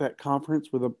being at that conference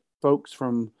with the folks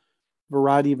from a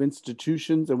variety of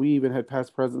institutions, and we even had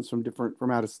past presidents from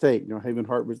out of state. Haven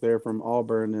Hart was there from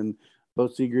Auburn, and Bo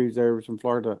Seagreaves there was from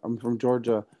Florida. I'm from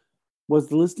Georgia.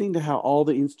 Was listening to how all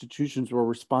the institutions were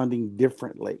responding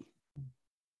differently.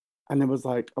 And it was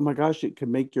like, oh my gosh, it could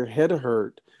make your head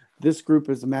hurt. This group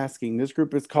is masking. This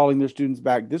group is calling their students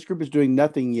back. This group is doing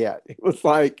nothing yet. It was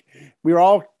like we were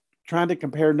all trying to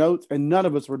compare notes, and none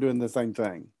of us were doing the same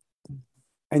thing.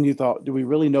 And you thought, do we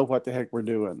really know what the heck we're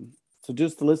doing? So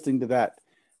just listening to that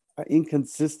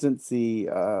inconsistency,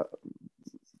 a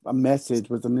message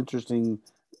was an interesting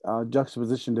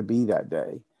juxtaposition to be that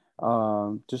day.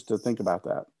 Just to think about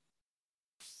that.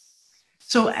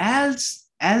 So as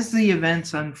as the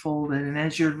events unfolded and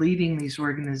as you're leading these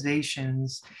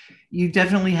organizations, you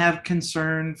definitely have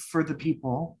concern for the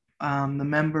people, the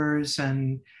members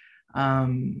and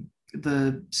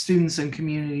the students and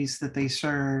communities that they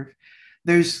serve.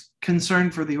 There's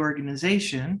concern for the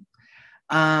organization.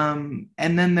 And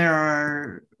then there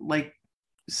are like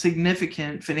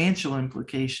significant financial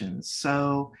implications.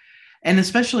 So, and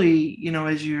especially,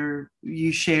 as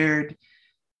you shared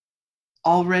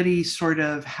already sort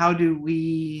of how do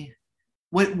we,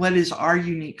 what is our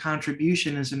unique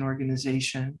contribution as an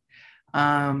organization?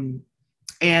 And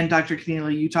Dr.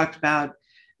 Conneely, you talked about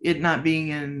it not being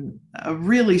in a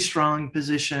really strong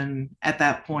position at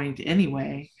that point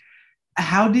anyway.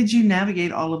 How did you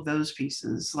navigate all of those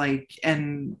pieces?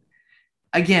 And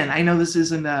again, I know this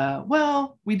isn't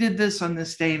we did this on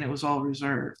this day and it was all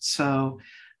reserved. So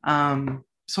I'm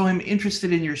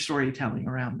interested in your storytelling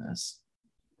around this.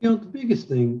 The biggest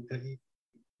thing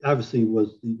obviously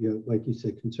was, like you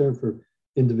said, concern for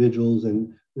individuals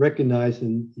and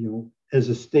recognizing, as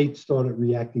the state started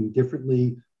reacting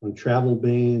differently on travel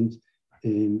bans,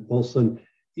 and all of a sudden,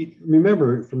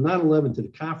 remember, from 9/11 to the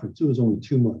conference, it was only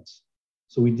 2 months.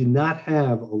 So we did not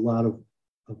have a lot of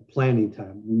planning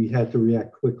time. We had to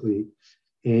react quickly.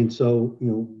 And so,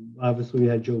 obviously we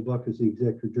had Joe Buck as the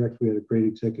executive director. We had a great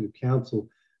executive council,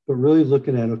 but really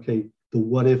looking at, okay, the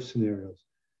what if scenarios.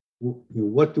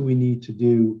 What do we need to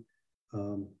do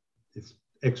if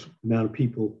X amount of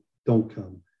people don't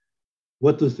come?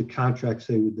 What does the contract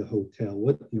say with the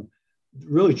hotel?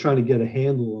 Really trying to get a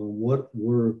handle on what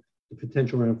were the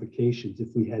potential ramifications if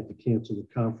we had to cancel the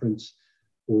conference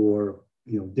or,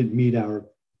 didn't meet our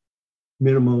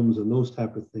minimums and those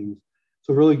type of things.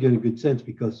 So really getting a good sense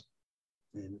because,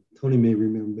 and Tony may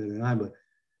remember better than I, but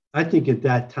I think at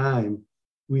that time,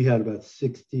 we had about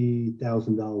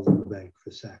 $60,000 in the bank for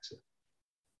SACSA.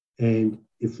 And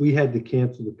if we had to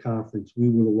cancel the conference, we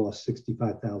would have lost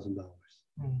 $65,000,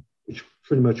 which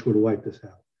pretty much would have wiped us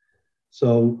out.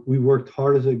 So we worked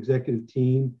hard as an executive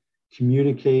team,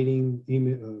 communicating,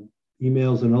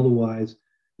 emails and otherwise.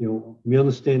 We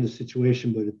understand the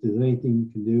situation, but if there's anything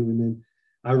we can do, and then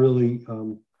I really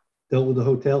dealt with the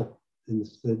hotel and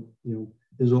said,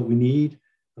 this is what we need.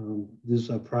 This is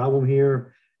a problem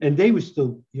here. And they were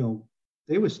still,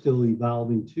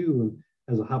 evolving too. And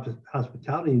as a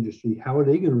hospitality industry, how are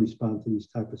they going to respond to these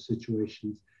type of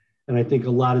situations? And I think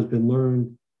a lot has been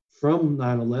learned from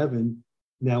 9/11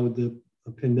 now with the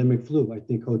pandemic flu. I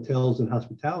think hotels and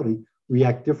hospitality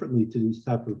react differently to these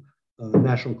type of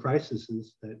national crises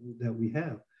that we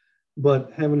have.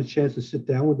 But having a chance to sit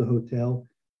down with the hotel,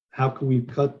 how can we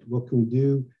cut? What can we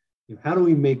do? How do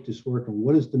we make this work? And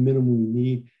what is the minimum we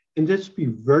need? And just be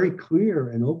very clear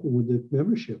and open with the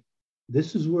membership.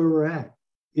 This is where we're at.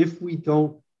 If we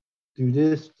don't do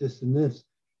this, this, and this,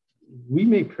 we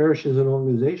may perish as an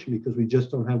organization because we just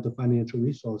don't have the financial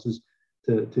resources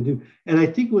to do. And I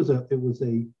think it was a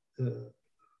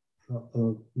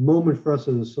moment for us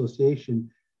as an association,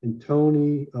 and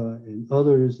Tony and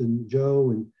others and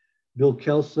Joe and Bill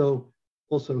Kelso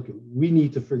also, okay, we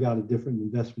need to figure out a different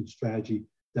investment strategy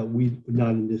that we're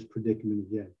not in this predicament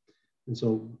again. And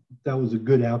so that was a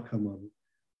good outcome of it.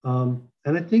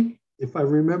 And I think, if I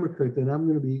remember correctly, and I'm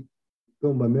going to be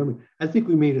going by memory, I think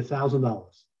we made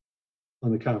 $1,000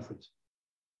 on the conference.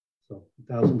 So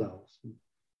 $1,000.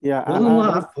 Yeah, wasn't a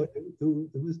lot, but it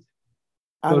was.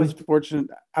 I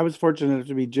was fortunate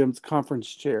to be Jim's conference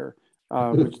chair,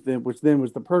 which then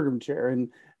was the program chair, and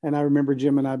I remember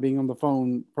Jim and I being on the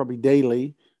phone probably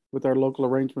daily with our local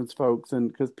arrangements folks,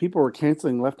 and because people were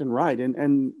canceling left and right,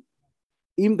 and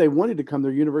even they wanted to come,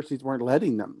 their universities weren't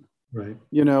letting them. Right.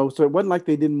 So it wasn't like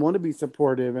they didn't want to be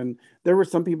supportive. And there were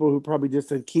some people who probably just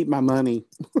said, keep my money,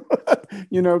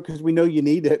 because we know you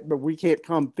need it, but we can't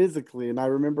come physically. And I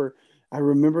remember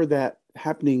that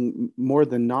happening more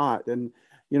than not. And,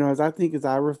 as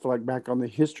I reflect back on the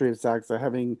history of SACSA,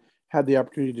 having had the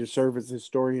opportunity to serve as a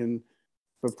historian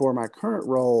before my current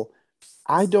role,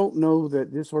 I don't know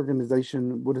that this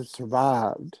organization would have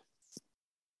survived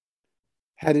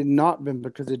had it not been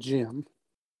because of Jim.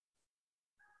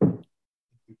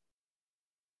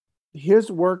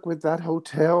 His work with that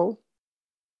hotel,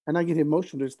 and I get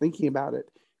emotional just thinking about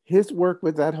it, his work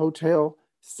with that hotel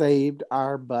saved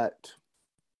our butt.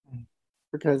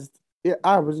 Because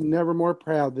I was never more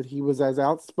proud that he was as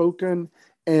outspoken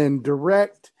and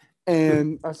direct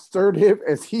and assertive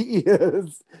as he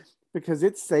is, because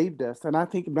it saved us. And I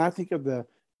think when I think of the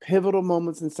pivotal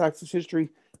moments in SACSA's history,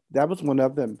 that was one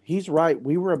of them. He's right.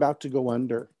 We were about to go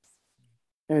under.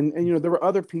 And there were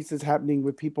other pieces happening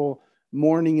with people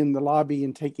mourning in the lobby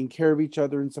and taking care of each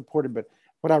other and supporting. But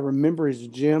what I remember is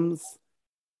Jim's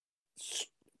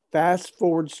fast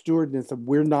forward stewardness of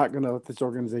we're not going to let this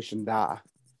organization die.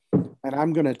 And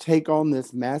I'm going to take on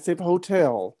this massive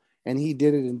hotel. And he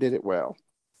did it and did it well.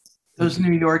 Those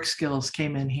New York skills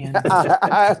came in handy.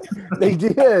 They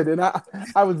did. And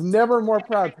I was never more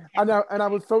proud. And I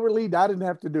was so relieved I didn't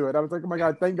have to do it. I was like, oh my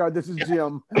God, thank God this is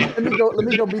Jim. Let me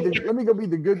go be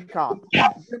the good cop.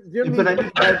 Jim needs to be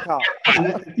the bad cop.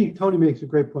 I think Tony makes a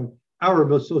great point.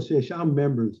 Our association, our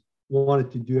members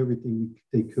wanted to do everything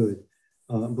they could,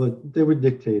 but they were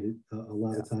dictated a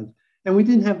lot of times. And we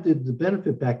didn't have the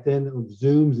benefit back then of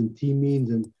Zooms and team meetings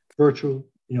and virtual,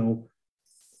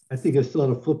 I think I still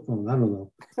had a flip phone. I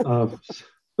don't know.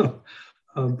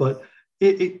 But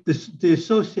the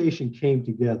association came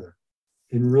together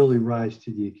and really rise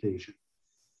to the occasion.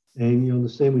 And, the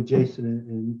same with Jason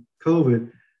and COVID,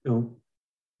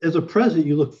 as a president,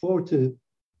 you look forward to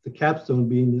the capstone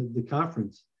being the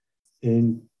conference.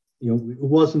 And, it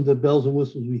wasn't the bells and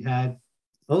whistles we had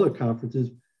other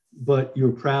conferences, but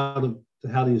you're proud of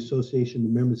how the association, the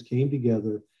members came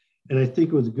together. And I think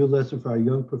it was a good lesson for our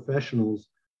young professionals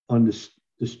on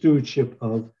the stewardship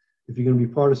of, if you're going to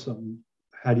be part of something,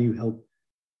 how do you help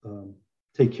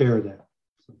take care of that?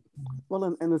 Well,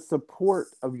 and the support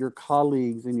of your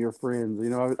colleagues and your friends.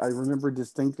 I remember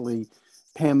distinctly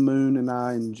Pam Moon and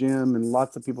I and Jim and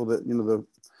lots of people that, the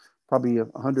probably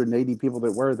 180 people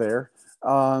that were there,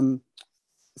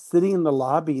 sitting in the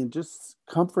lobby and just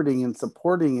comforting and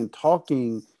supporting and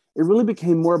talking. It really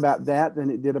became more about that than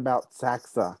it did about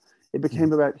SACSA. It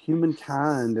became about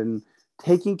humankind and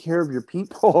taking care of your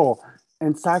people.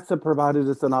 And SACSA provided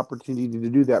us an opportunity to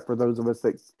do that for those of us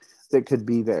that could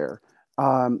be there.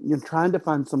 Trying to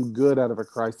find some good out of a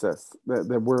crisis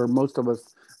that where most of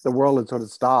us, the world had sort of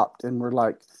stopped. And we're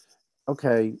like,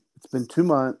 okay, it's been 2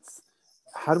 months.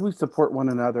 How do we support one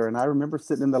another? And I remember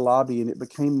sitting in the lobby, and it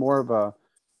became more of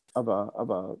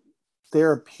a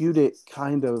therapeutic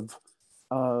kind of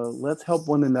let's help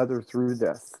one another through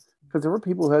this, because there were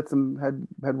people who had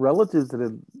relatives that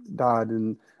had died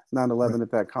in 9/11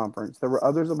 at that conference. There were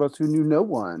others of us who knew no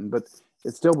one, but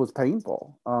it still was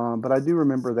painful. But I do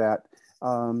remember that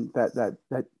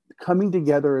coming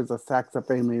together as a SACSA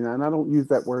family, and I don't use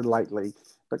that word lightly,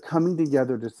 but coming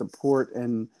together to support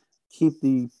and keep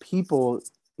the people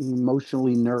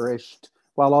emotionally nourished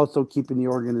while also keeping the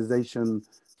organization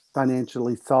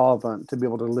financially solvent to be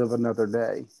able to live another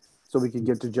day so we can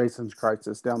get to Jason's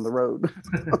crisis down the road.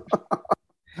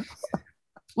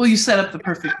 Well, you set up the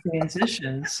perfect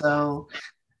transition. So,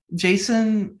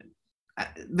 Jason,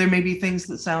 there may be things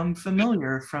that sound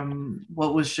familiar from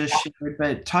what was just shared,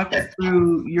 but talk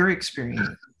through your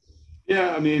experience.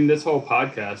 Yeah, this whole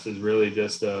podcast is really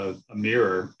just a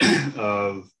mirror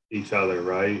of each other,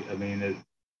 right?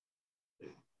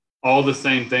 All the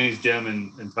same things Jim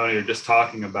and Tony are just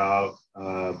talking about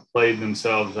played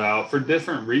themselves out for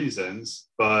different reasons,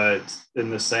 but in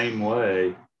the same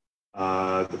way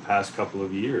the past couple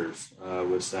of years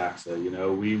with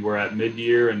SACSA. We were at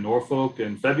mid-year in Norfolk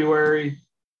in February.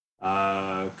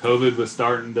 COVID was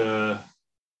starting to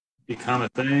become a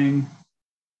thing.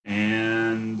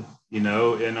 And, in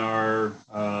our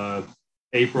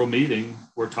April meeting,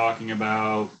 we're talking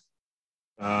about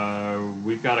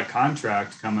we've got a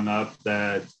contract coming up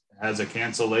that has a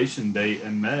cancellation date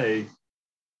in May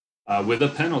with a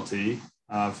penalty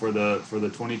for the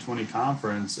 2020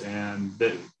 conference, and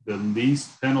the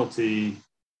least penalty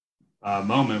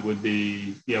moment would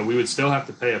be, we would still have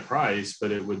to pay a price,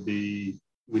 but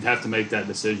we'd have to make that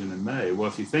decision in May. Well,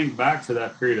 if you think back to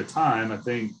that period of time, I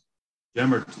think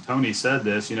Jim or Tony said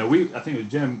this. I think it was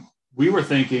Jim. We were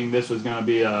thinking this was going to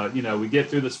be we get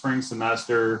through the spring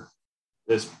semester,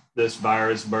 this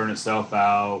virus burn itself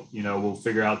out, we'll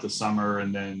figure out the summer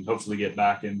and then hopefully get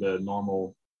back into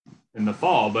normal in the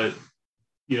fall. But,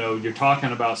 you're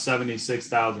talking about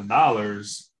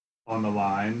 $76,000 on the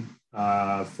line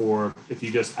for if you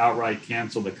just outright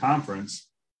cancel the conference.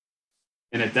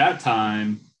 And at that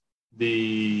time,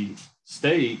 the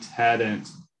state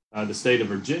the state of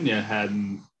Virginia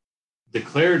hadn't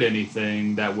declared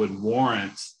anything that would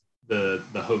warrant the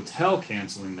hotel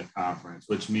canceling the conference,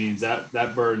 which means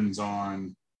that burdens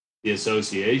on the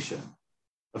association.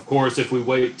 Of course, if we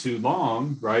wait too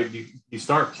long, right, you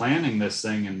start planning this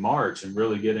thing in March and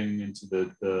really getting into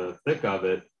the thick of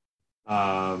it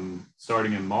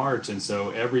starting in March. And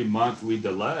so every month we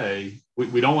delay,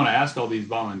 we don't want to ask all these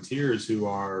volunteers who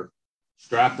are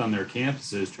strapped on their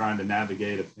campuses trying to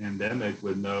navigate a pandemic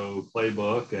with no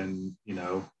playbook and,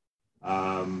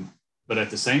 but at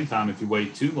the same time, if you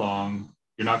wait too long,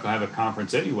 you're not going to have a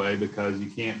conference anyway, because you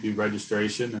can't do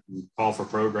registration and call for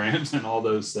programs and all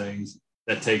those things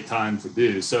that take time to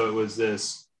do. So it was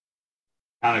this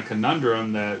kind of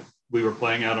conundrum that we were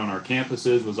playing out on our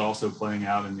campuses was also playing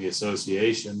out in the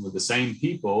association with the same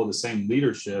people, the same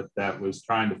leadership that was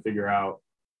trying to figure out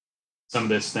some of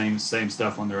this same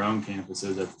stuff on their own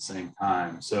campuses at the same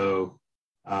time. So,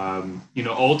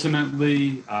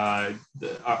 ultimately, our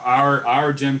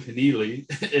Jim Conneely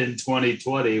in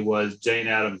 2020 was Jane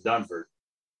Addams Dunford,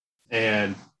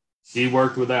 and she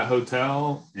worked with that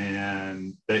hotel,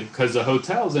 and because the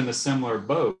hotel's in a similar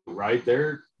boat, right?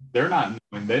 They're not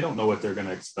knowing, they don't know what they're going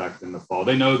to expect in the fall.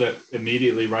 They know that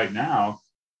immediately right now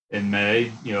in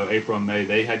May, April and May,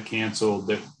 they had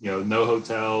canceled, no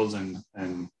hotels and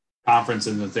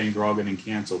conferences and things were all getting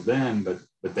canceled then, but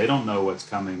they don't know what's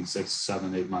coming 6,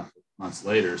 7, 8 months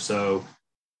later. So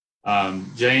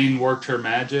Jane worked her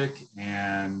magic,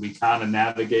 and we kind of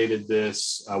navigated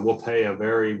this. We'll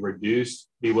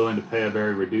be willing to pay a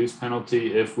very reduced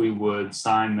penalty if we would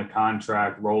sign the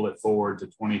contract, roll it forward to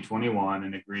 2021,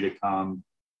 and agree to come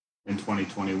in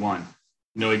 2021.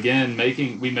 Again,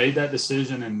 we made that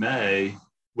decision in May,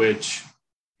 which,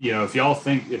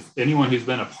 if anyone who's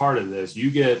been a part of this,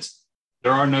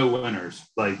 there are no winners.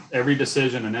 Like every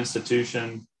decision an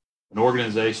institution, an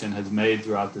organization has made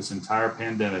throughout this entire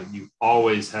pandemic, you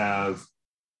always have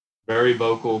very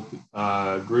vocal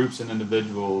groups and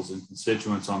individuals and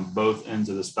constituents on both ends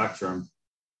of the spectrum.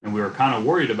 And we were kind of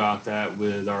worried about that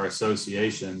with our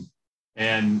association.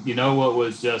 And what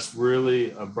was just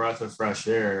really a breath of fresh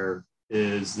air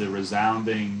is the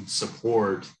resounding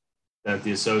support that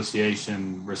the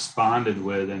association responded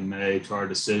with in May to our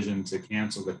decision to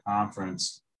cancel the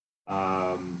conference,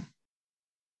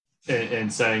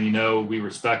 and saying, we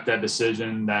respect that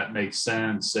decision, that makes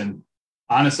sense. And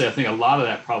honestly, I think a lot of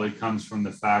that probably comes from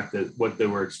the fact that what they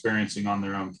were experiencing on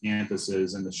their own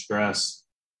campuses and the stress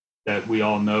that we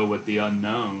all know what the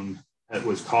unknown that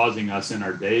was causing us in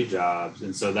our day jobs.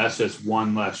 And so that's just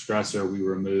one less stressor we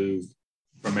removed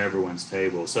from everyone's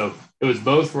table. So it was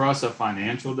both for us a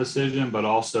financial decision, but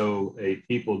also a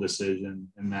people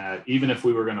decision, in that even if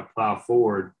we were going to plow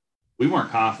forward, we weren't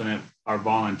confident our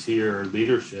volunteer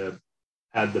leadership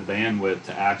had the bandwidth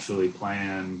to actually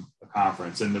plan a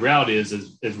conference. And the reality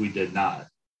is we did not,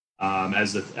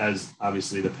 as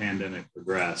obviously the pandemic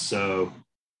progressed. So,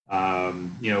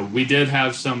 we did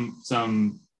have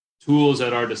some tools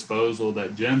at our disposal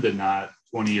that Jim did not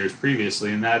 20 years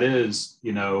previously. And that is,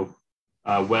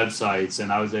 websites.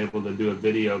 And I was able to do a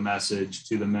video message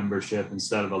to the membership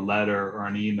instead of a letter or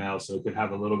an email, so it could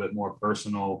have a little bit more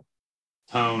personal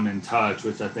tone and touch,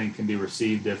 which I think can be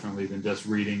received differently than just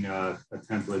reading a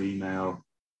template email.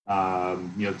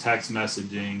 Text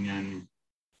messaging and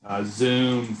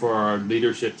Zoom for our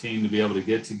leadership team to be able to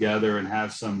get together and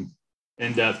have some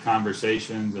in-depth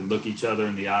conversations and look each other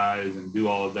in the eyes and do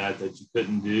all of that you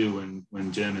couldn't do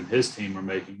when Jim and his team were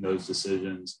making those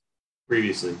decisions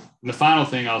previously. And the final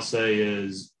thing I'll say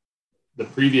is the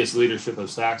previous leadership of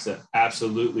SACSA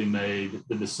absolutely made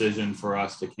the decision for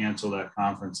us to cancel that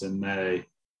conference in May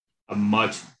a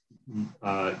much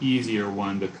easier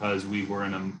one, because we are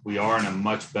in a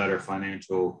much better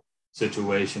financial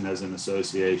situation as an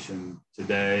association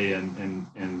today and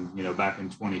back in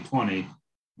 2020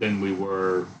 than we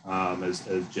were as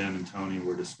Jim and Tony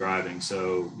were describing.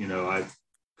 So,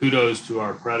 kudos to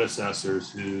our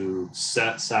predecessors who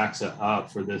set SACSA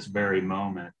up for this very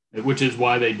moment, which is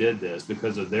why they did this,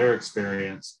 because of their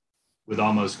experience with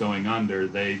almost going under.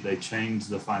 They changed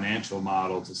the financial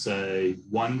model to say,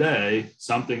 one day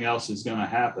something else is going to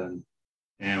happen,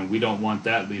 and we don't want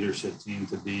that leadership team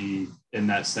to be in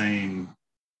that same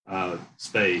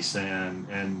space.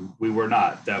 And we were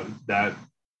not. That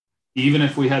even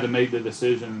if we had to make the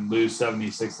decision and lose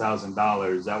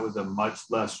 $76,000, that was a much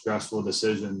less stressful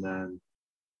decision than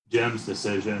Jim's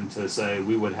decision to say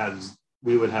we would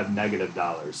have negative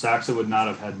dollars. SACSA would not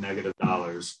have had negative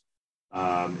dollars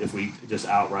if we just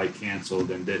outright canceled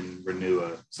and didn't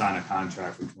sign a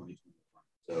contract for 2021.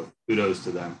 So kudos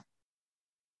to them.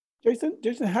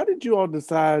 Jason, how did you all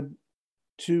decide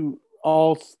to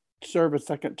all serve a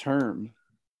second term?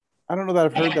 I don't know that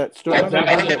I've heard that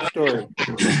story.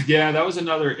 Yeah, that was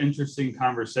another interesting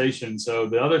conversation. So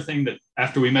the other thing that,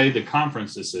 after we made the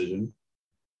conference decision,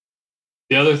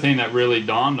 the other thing that really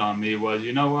dawned on me was,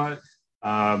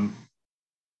 I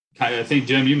think,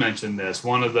 Jim, you mentioned this.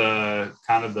 One of the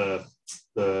kind of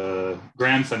the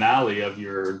grand finale of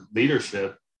your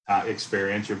leadership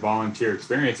experience, your volunteer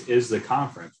experience, is the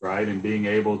conference, right? And being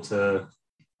able to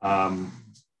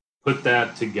put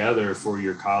that together for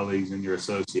your colleagues in your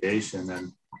association.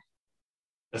 And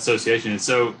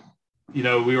so,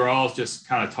 we were all just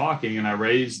kind of talking, and I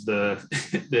raised the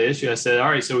issue. I said, all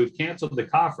right, so we've canceled the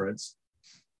conference.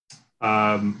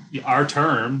 our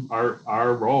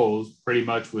roles pretty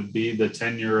much would be the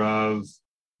tenure of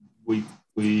we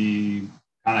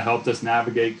kind of helped us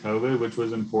navigate COVID, which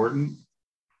was important.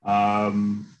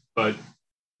 But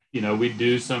we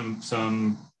do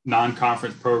some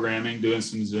non-conference programming, doing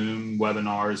some Zoom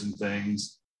webinars and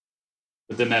things,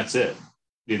 but then that's it.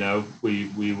 We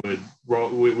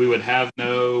would have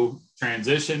no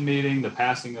transition meeting, the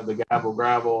passing of the gavel,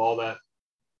 all that.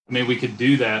 I mean, we could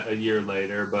do that a year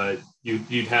later, but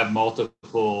you'd have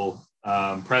multiple,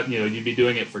 you'd be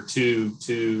doing it for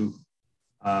two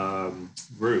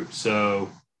groups. So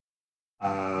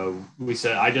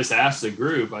I just asked the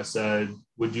group, I said,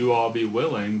 would you all be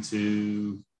willing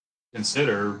to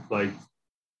consider like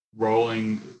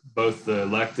rolling both the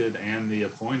elected and the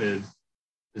appointed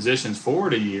positions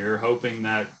forward a year, hoping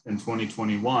that in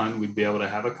 2021 we'd be able to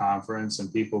have a conference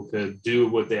and people could do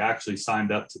what they actually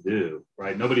signed up to do,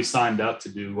 right? Nobody signed up to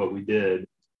do what we did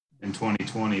in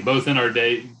 2020, both in our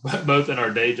day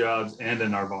jobs and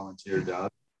in our volunteer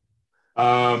jobs.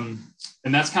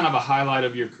 And that's kind of a highlight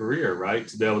of your career, right?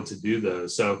 To be able to do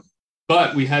those. So,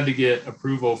 but we had to get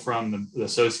approval from the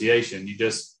association.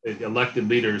 Elected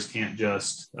leaders can't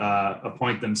just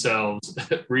appoint themselves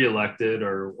reelected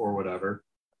or whatever.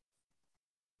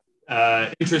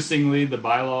 Interestingly, the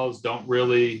bylaws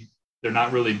they're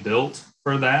not really built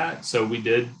for that. So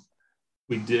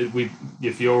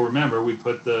if you'll remember, we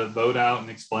put the vote out and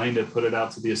explained it, put it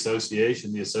out to the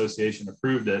association. The association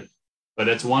approved it. But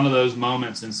it's one of those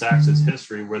moments in SACSA's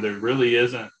history where there really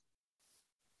isn't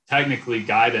technically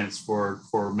guidance for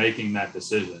making that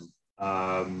decision.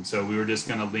 So we were just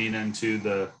going to lean into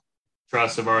the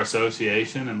trust of our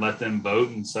association and let them vote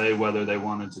and say whether they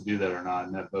wanted to do that or not.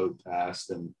 And that vote passed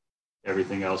and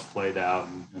everything else played out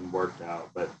and worked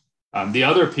out. But the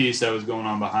other piece that was going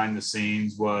on behind the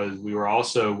scenes was we were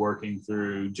also working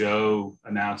through Joe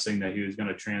announcing that he was going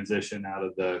to transition out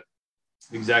of the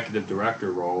executive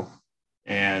director role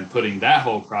and putting that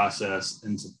whole process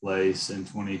into place in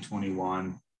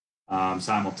 2021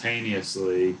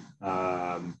 simultaneously.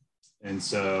 And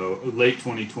so late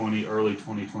 2020, early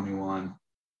 2021,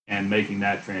 and making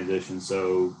that transition.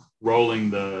 So rolling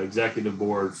the elected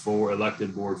board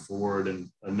forward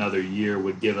in another year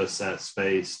would give us that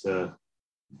space to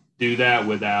do that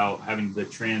without having the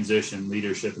transition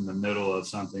leadership in the middle of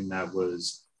something that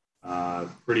was a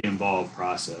pretty involved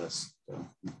process.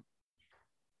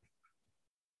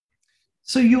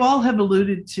 So you all have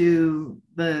alluded to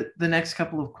the next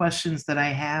couple of questions that I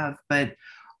have, but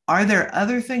are there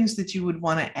other things that you would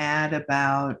want to add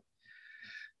about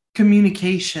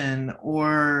communication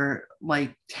or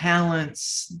like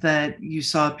talents that you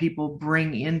saw people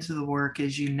bring into the work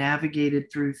as you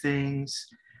navigated through things?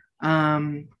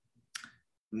 Anything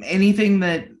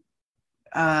that,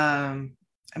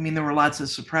 there were lots of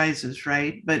surprises,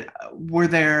 right? But were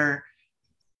there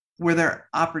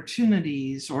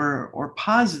opportunities or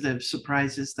positive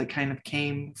surprises that kind of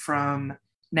came from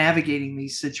navigating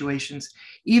these situations,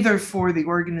 either for the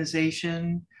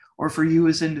organization or for you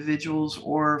as individuals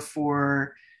or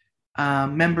for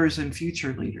members and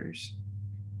future leaders?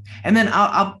 And then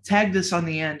I'll tag this on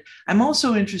the end. I'm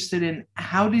also interested in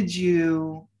how did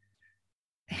you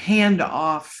hand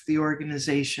off the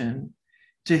organization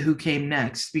to who came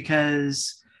next?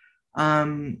 Because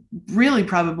really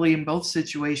probably in both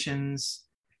situations,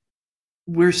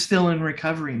 we're still in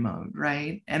recovery mode,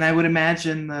 right? And I would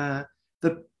imagine the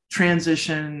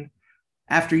transition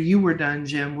after you were done,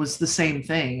 Jim, was the same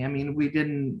thing. I mean,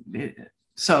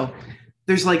 so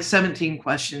there's like 17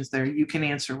 questions there. You can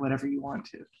answer whatever you want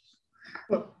to.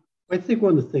 Well, I think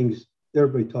one of the things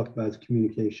everybody talks about is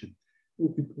communication.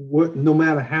 No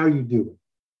matter how you do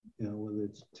it, whether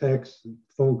it's text,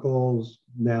 phone calls,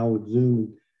 now with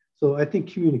Zoom. So I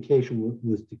think communication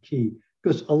was the key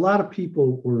because a lot of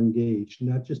people were engaged,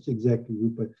 not just the executive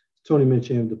group, but Tony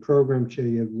mentioned you have the program chair,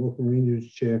 you have the local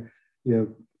rangers chair, you have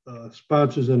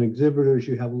sponsors and exhibitors,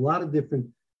 you have a lot of different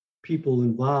people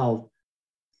involved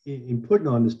in putting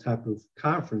on this type of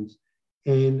conference,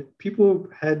 and people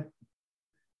had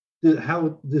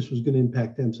how this was going to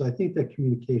impact them. So I think that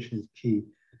communication is key.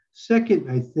 Second,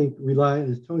 I think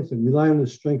as Tony said, rely on the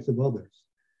strengths of others.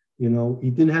 You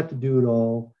didn't have to do it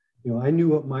all. I knew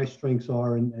what my strengths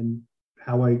are and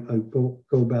how I go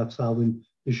about solving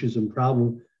issues and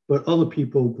problems, but other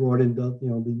people brought in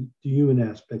the human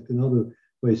aspect in other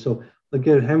ways. So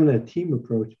again, having that team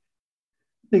approach.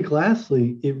 I think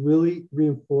lastly, it really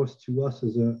reinforced to us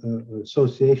as an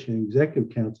association,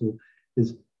 executive council,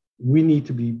 is we need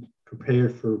to be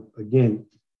prepared for, again,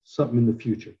 something in the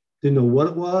future. Didn't know what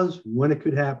it was, when it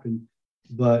could happen,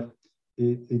 but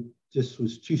it just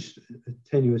was too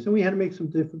tenuous, and we had to make some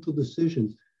difficult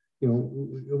decisions. You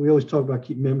know, we always talk about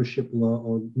keep membership low,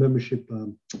 or membership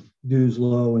dues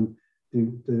low, and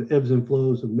the ebbs and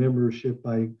flows of membership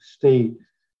by state.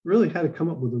 Really had to come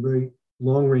up with a very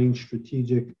long-range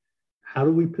strategic. How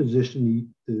do we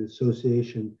position the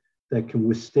association that can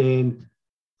withstand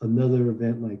another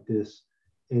event like this?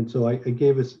 And so I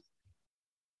gave us,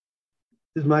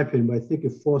 this is my opinion, but I think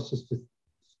it forced us to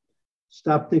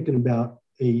stop thinking about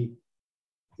a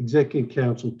executive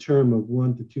council term of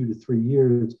 1 to 2 to 3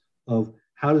 years of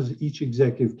how does each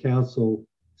executive council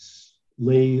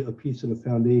lay a piece of the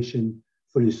foundation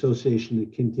for the association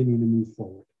to continue to move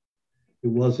forward. It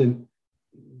wasn't,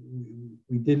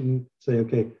 we didn't say,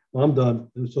 okay, well, I'm done,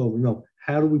 it's over. No,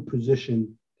 how do we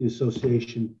position the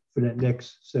association for that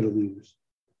next set of leaders?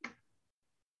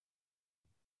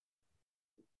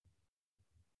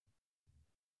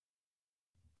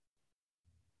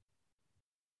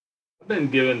 I've been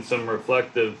giving some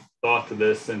reflective thought to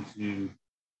this since you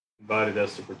invited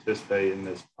us to participate in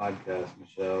this podcast,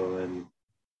 Michelle. And,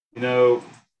 you know,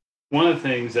 one of the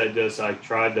things that I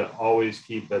tried to always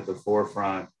keep at the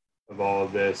forefront of all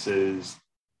of this is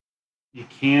you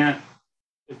can't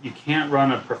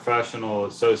run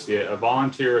a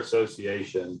volunteer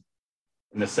association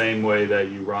in the same way that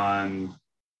you run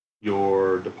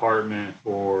your department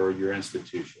or your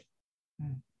institution.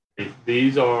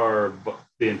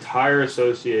 The entire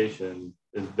association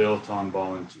is built on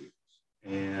volunteers.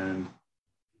 And,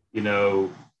 you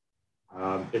know,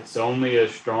 it's only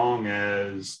as strong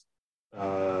as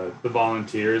the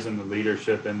volunteers and the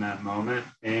leadership in that moment,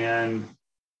 and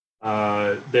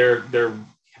their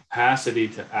capacity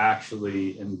to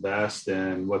actually invest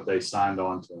in what they signed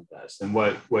on to invest. And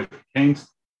what became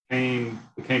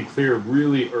clear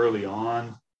really early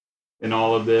on in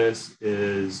all of this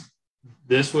is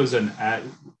this was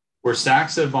where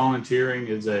SACSA volunteering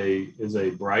is a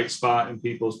bright spot in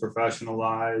people's professional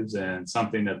lives and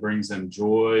something that brings them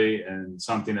joy and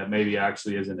something that maybe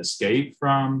actually is an escape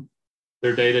from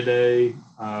their day-to-day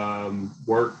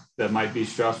work that might be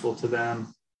stressful to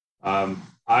them.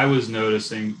 I was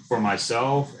noticing for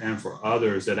myself and for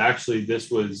others that actually this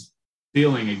was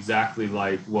feeling exactly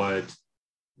like what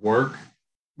work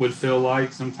would feel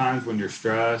like sometimes when you're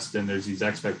stressed and there's these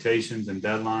expectations and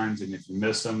deadlines, and if you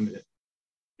miss them,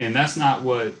 and that's not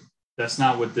what this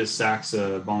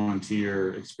SACSA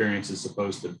volunteer experience is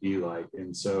supposed to be like.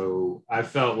 And so I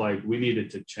felt like we needed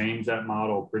to change that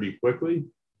model pretty quickly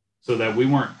so that we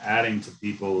weren't adding to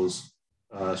people's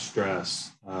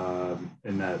stress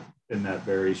in that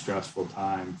very stressful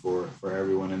time for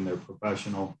everyone in their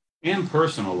professional and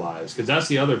personal lives. Because that's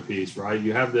the other piece, right?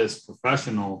 You have this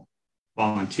professional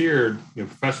volunteered,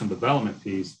 professional development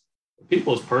piece.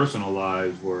 People's personal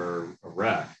lives were a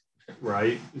wreck,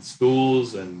 right?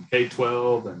 Schools and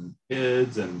K-12 and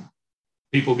kids and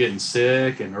people getting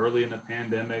sick, and early in the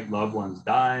pandemic, loved ones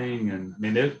dying. And I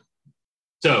mean,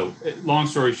 long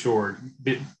story short,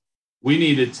 we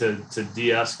needed to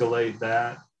de-escalate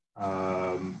that,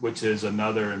 which is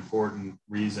another important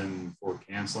reason for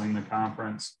canceling the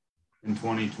conference in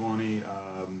 2020,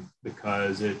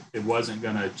 because it wasn't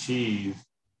going to achieve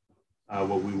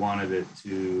what we wanted it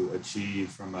to achieve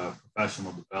from a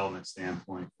professional development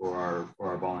standpoint for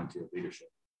our volunteer leadership.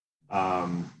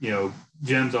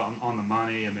 Jim's on the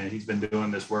money. I mean, he's been doing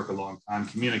this work a long time.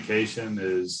 Communication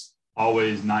is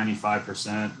always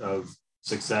 95% of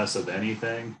success of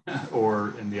anything,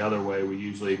 or in the other way, we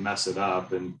usually mess it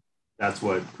up, and that's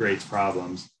what creates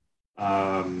problems.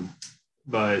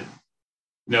 But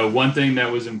one thing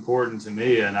that was important to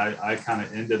me, and I kind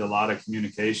of ended a lot of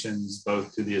communications,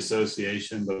 both to the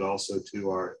association, but also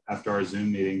to after our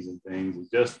Zoom meetings and things, is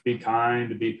just be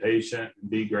kind, be patient, and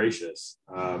be gracious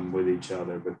with each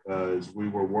other, because we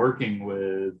were working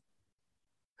with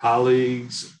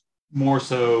colleagues, more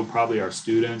so probably our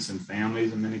students and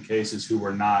families in many cases, who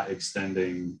were not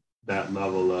extending that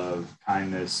level of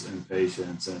kindness and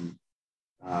patience and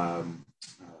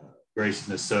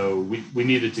graciousness. So we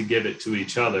needed to give it to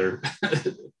each other,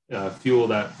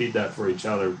 feed that for each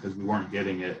other, because we weren't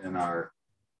getting it in our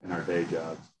day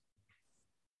jobs.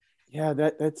 Yeah,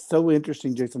 that's so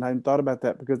interesting, Jason. I hadn't thought about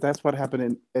that, because that's what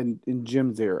happened in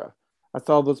Jim's era. I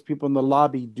saw those people in the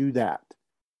lobby do that,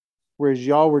 whereas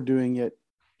y'all were doing it,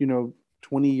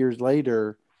 20 years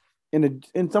later,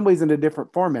 in some ways in a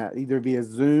different format, either via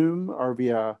Zoom or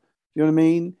via, you know what I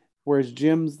mean? Whereas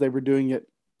Jim's, they were doing it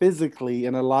physically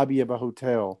in a lobby of a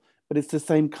hotel, but it's the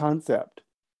same concept.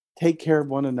 Take care of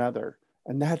one another.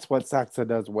 And that's what SACSA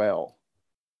does well.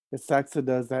 SACSA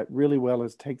does that really well,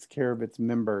 is takes care of its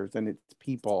members and its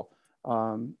people.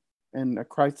 And a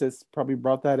crisis probably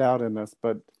brought that out in us.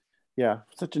 But yeah,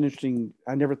 such an interesting,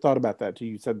 I never thought about that till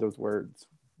you said those words.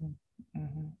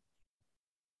 Mm-hmm.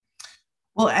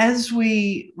 Well, as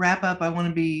we wrap up, I want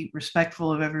to be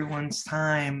respectful of everyone's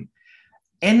time.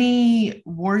 Any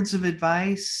words of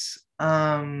advice?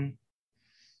 I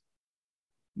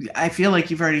feel like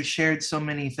you've already shared so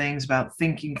many things about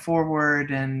thinking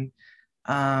forward and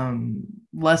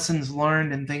lessons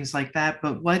learned and things like that.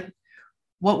 But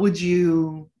what would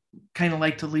you kind of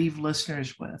like to leave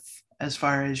listeners with as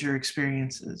far as your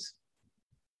experiences?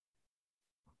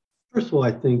 First of all,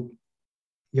 I think,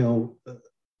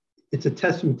 it's a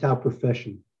testament to our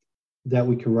profession that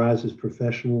we can rise as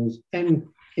professionals and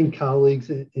in colleagues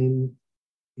and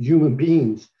human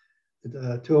beings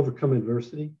to overcome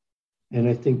adversity. And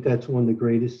I think that's one of the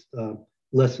greatest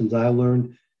lessons I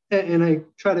learned. And I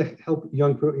try to help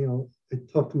young, I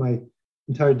talked to my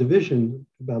entire division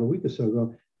about a week or so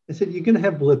ago. I said, you're going to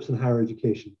have blips in higher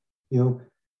education.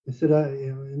 I said,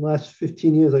 in the last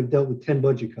 15 years, I've dealt with 10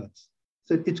 budget cuts.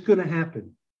 I said, it's going to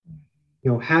happen.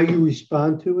 How you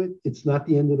respond to it, it's not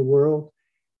the end of the world.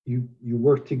 You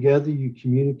work together, you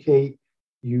communicate,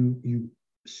 you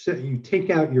take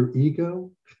out your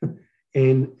ego,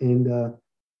 and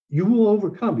you will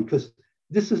overcome, because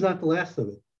this is not the last of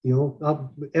it.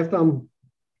 After I'm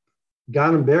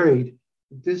gone and buried,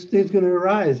 this thing's going to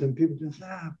arise, and people just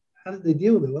how did they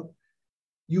deal with it? Well,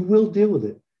 you will deal with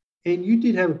it. And you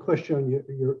did have a question on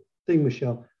your thing,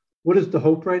 Michelle. What is the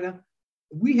hope right now?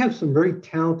 We have some very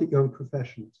talented young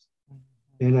professionals.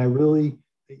 And I really,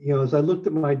 as I looked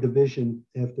at my division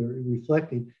after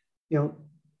reflecting,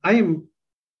 I am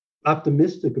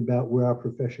optimistic about where our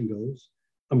profession goes.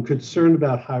 I'm concerned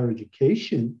about higher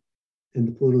education and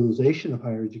the politicization of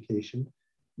higher education,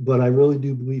 but I really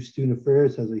do believe student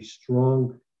affairs has a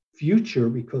strong future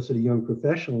because of the young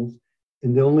professionals.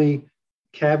 And the only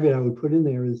caveat I would put in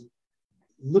there is,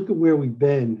 look at where we've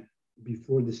been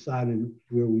before deciding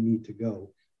where we need to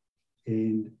go,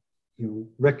 and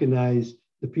recognize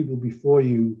the people before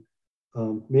you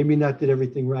maybe not did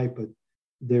everything right, but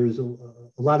there's a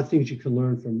lot of things you can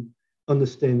learn from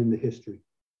understanding the history.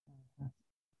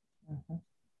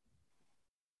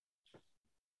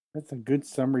 That's a good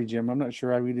summary, Jim. I'm not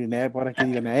sure I really didn't add what I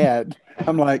can even add.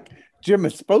 I'm like, Jim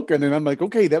has spoken, and I'm like,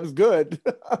 okay, that was good.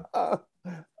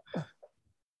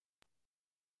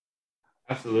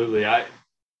 Absolutely.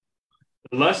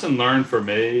 The lesson learned for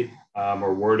me,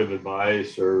 or word of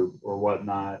advice or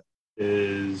whatnot,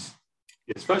 is,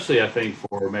 especially I think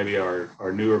for maybe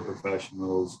our newer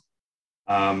professionals,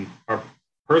 our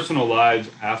personal lives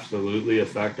absolutely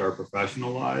affect our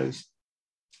professional lives.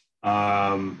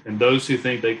 And those who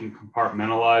think they can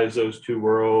compartmentalize those two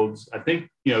worlds, I think,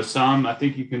 I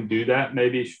think you can do that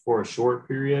maybe for a short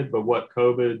period, but what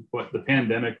the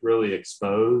pandemic really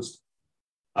exposed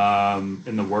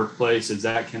in the workplace is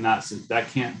that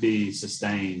can't be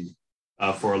sustained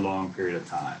for a long period of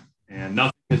time. And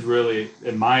nothing has really,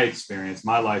 in my experience,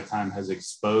 my lifetime has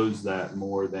exposed that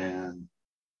more than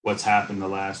what's happened the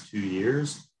last 2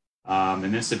 years.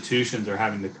 And institutions are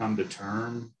having to come to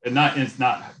terms, and it's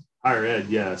not higher ed,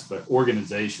 yes, but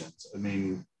organizations. I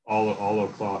mean, all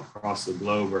across the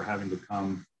globe are having to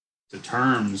come to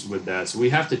terms with that. So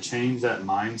we have to change that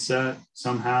mindset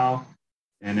somehow.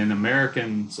 And in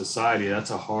American society,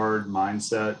 that's a hard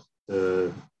mindset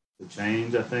to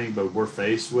change, I think, but we're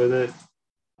faced with it.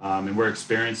 And we're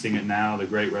experiencing it now, the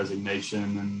great resignation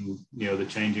and, the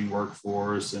changing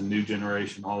workforce and new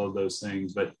generation, all of those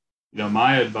things. But,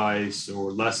 my advice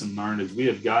or lesson learned is we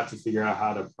have got to figure out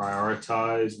how to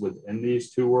prioritize within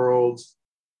these two worlds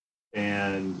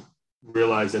and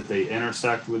realize that they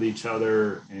intersect with each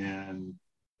other. And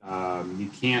you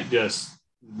can't just,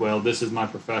 this is my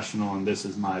professional and this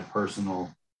is my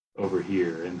personal over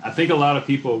here. And I think a lot of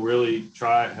people really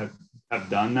have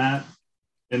done that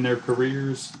in their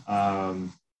careers.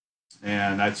 And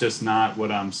that's just not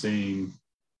what I'm seeing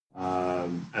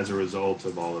as a result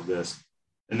of all of this.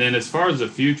 And then as far as the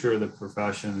future of the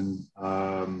profession,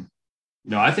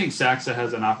 I think SACSA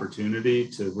has an opportunity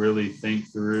to really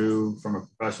think through from a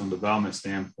professional development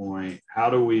standpoint, how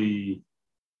do we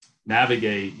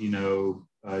navigate,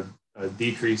 a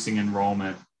decreasing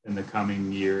enrollment in the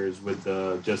coming years with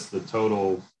just the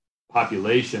total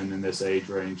population in this age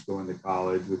range going to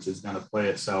college, which is going to play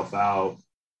itself out,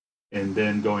 and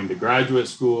then going to graduate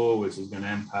school, which is going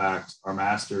to impact our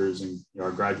master's and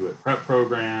our graduate prep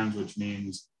programs, which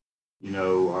means,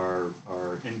 our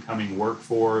incoming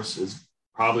workforce is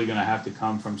probably going to have to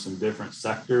come from some different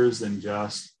sectors than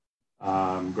just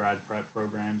grad prep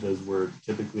programs as we're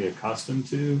typically accustomed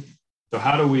to. So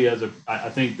how do we I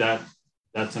think that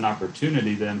that's an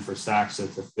opportunity then for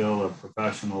SACSA to fill a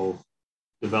professional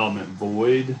development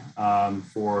void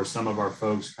for some of our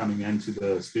folks coming into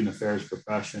the student affairs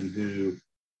profession who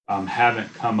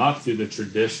haven't come up through the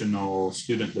traditional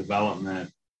student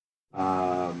development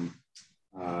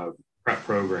prep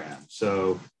program.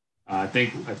 So I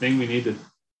think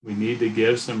we need to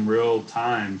give some real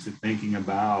time to thinking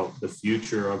about the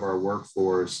future of our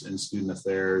workforce in student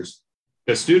affairs,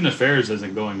 because student affairs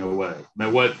isn't going away. Now,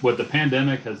 what the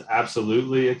pandemic has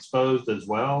absolutely exposed as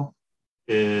well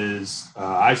is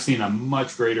I've seen a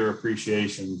much greater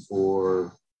appreciation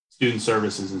for student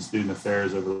services and student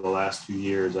affairs over the last 2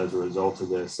 years as a result of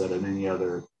this than at any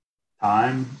other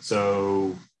time.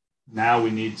 So now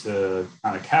we need to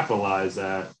kind of capitalize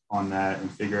on that and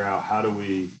figure out how do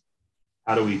we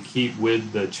keep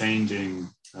with the changing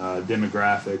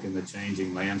demographic and the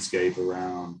changing landscape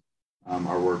around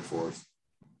our workforce.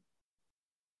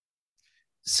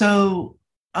 So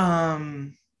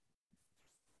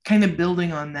kind of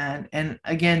building on that, and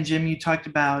again, Jim, you talked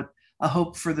about a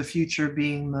hope for the future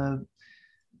being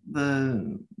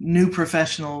the new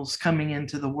professionals coming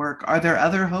into the work. Are there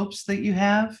other hopes that you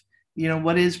have?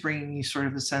 What is bringing you sort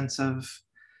of a sense of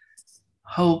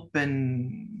hope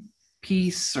and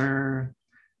peace or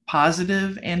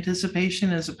positive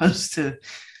anticipation as opposed to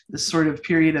this sort of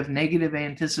period of negative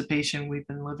anticipation we've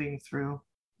been living through?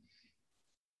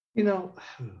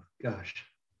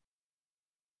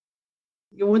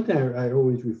 One thing I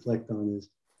always reflect on is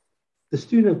the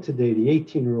student of today, the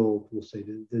 18-year-old, we'll say,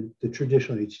 the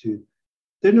traditional age student,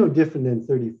 they're no different than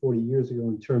 30, 40 years ago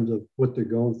in terms of what they're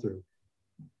going through.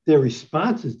 Their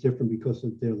response is different because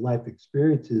of their life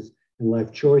experiences and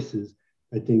life choices.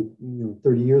 I think,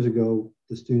 30 years ago,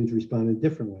 the students responded a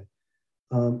different way.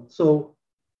 So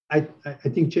I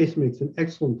think Jason makes an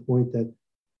excellent point that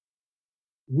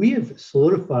we have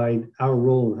solidified our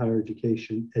role in higher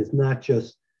education as not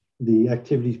just the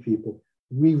activities people.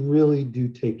 We really do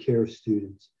take care of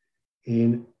students,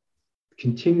 and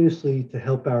continuously to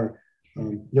help our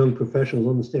young professionals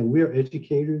understand we are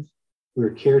educators,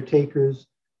 we're caretakers,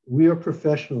 we are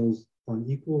professionals on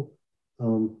equal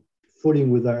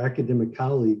footing with our academic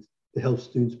colleagues to help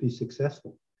students be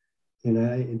successful.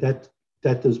 And that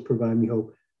does provide me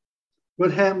hope.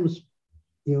 What happens,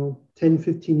 10,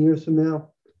 15 years from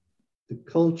now, the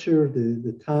culture,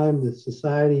 the time, the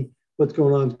society, what's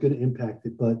going on is going to impact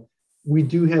it. But we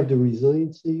do have the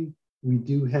resiliency. We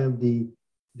do have the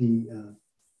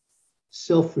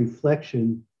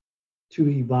self-reflection to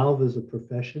evolve as a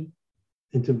profession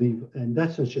and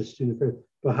that's not just student affairs,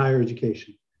 but higher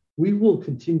education. We will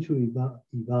continue to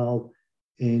evolve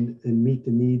and meet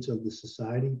the needs of the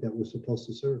society that we're supposed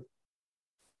to serve.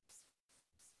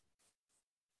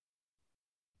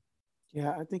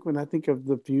 Yeah, I think when I think of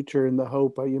the future and the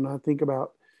hope, I think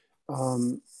about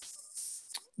Jim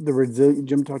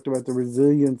talked about the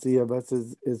resiliency of us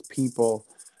as people.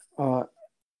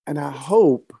 And I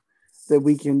hope that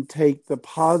we can take the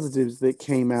positives that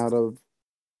came out of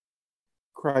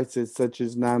crises such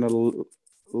as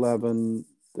 9/11,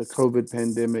 the COVID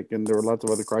pandemic, and there were lots of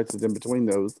other crises in between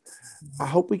those. I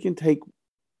hope we can take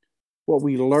what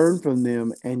we learned from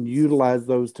them and utilize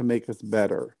those to make us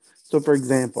better. So, for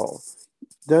example,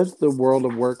 does the world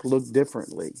of work look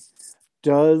differently?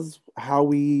 Does how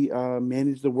we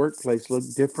manage the workplace look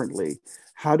differently?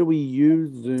 How do we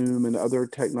use Zoom and other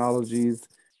technologies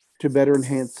to better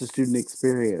enhance the student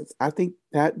experience? I think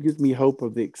that gives me hope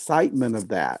of the excitement of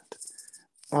that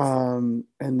and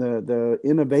the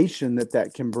innovation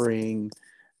that can bring,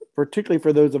 particularly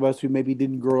for those of us who maybe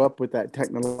didn't grow up with that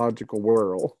technological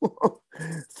world.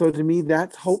 So to me,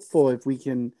 that's hopeful if we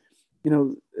can,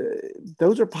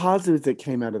 those are positives that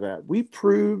came out of that. We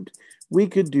proved we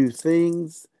could do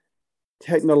things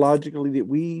technologically that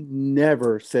we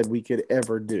never said we could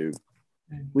ever do.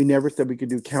 We never said we could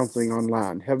do counseling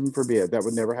online. Heaven forbid, that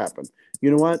would never happen.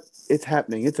 You know what? It's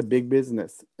happening. It's a big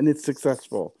business and it's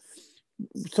successful.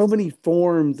 So many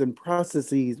forms and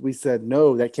processes, we said,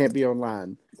 no, that can't be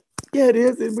online. Yeah, it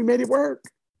is. And we made it work.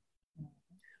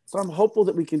 So I'm hopeful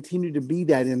that we continue to be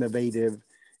that innovative,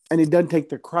 and it doesn't take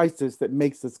the crisis that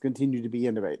makes us continue to be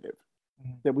innovative.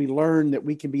 That we learn that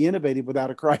we can be innovative without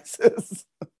a crisis,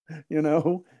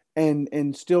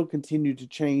 and still continue to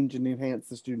change and enhance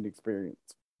the student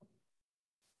experience.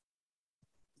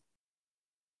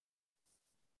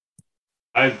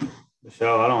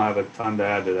 Michelle, I don't have a ton to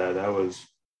add to that. That was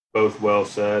both well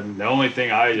said. And the only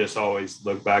thing I just always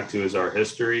look back to is our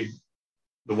history.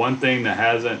 The one thing that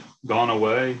hasn't gone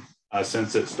away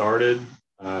since it started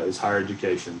is higher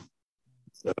education.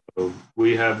 So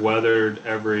we have weathered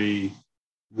every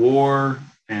war,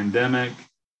 pandemic,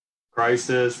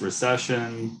 crisis,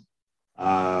 recession.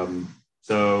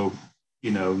 So,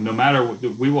 no matter what,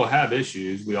 we will have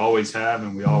issues. We always have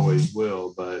and we always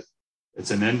will, but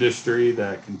it's an industry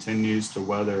that continues to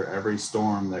weather every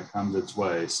storm that comes its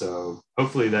way. So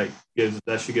hopefully that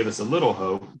should give us a little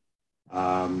hope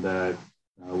that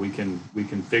we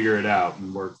can figure it out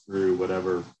and work through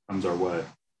whatever comes our way.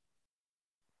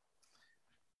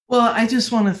 Well, I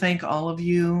just want to thank all of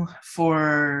you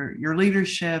for your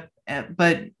leadership,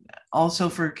 but also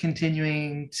for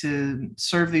continuing to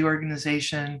serve the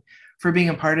organization, for being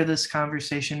a part of this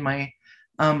conversation. My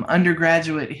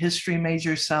undergraduate history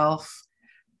major self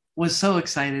was so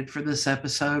excited for this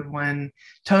episode. When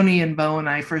Tony and Bo and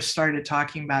I first started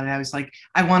talking about it, I was like,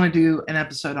 I want to do an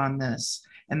episode on this.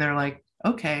 And they're like,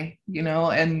 okay,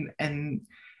 and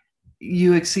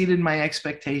you exceeded my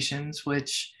expectations,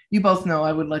 which you both know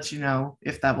I would let you know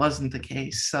if that wasn't the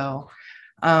case. So,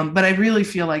 but I really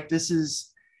feel like this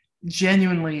is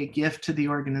genuinely a gift to the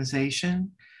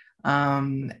organization.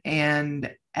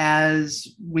 And as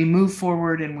we move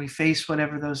forward and we face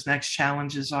whatever those next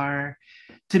challenges are,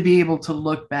 to be able to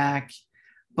look back,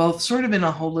 both sort of in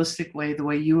a holistic way, the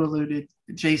way you alluded,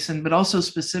 Jason, but also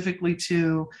specifically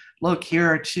to, look, here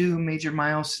are two major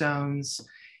milestones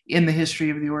in the history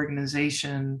of the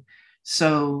organization.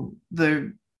 So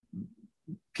the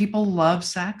people love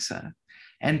SACSA,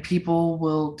 and people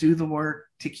will do the work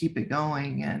to keep it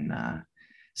going. And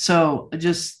so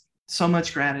just so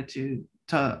much gratitude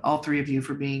to all three of you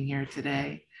for being here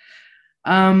today.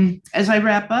 As I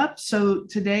wrap up, so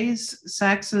today's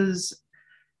SACSA's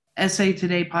SA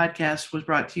Today podcast was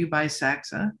brought to you by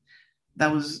SACSA.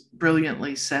 That was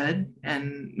brilliantly said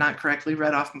and not correctly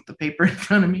read off of the paper in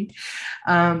front of me.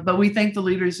 But we thank the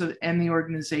leaders and the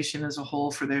organization as a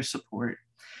whole for their support.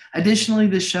 Additionally,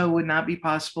 this show would not be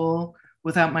possible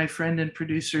without my friend and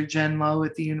producer, Jen Lowe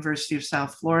at the University of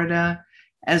South Florida.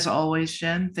 As always,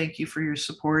 Jen, thank you for your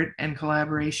support and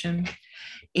collaboration.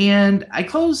 And I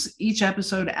close each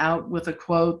episode out with a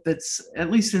quote that's at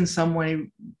least in some way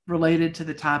related to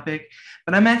the topic,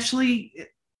 but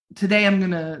today I'm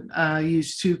going to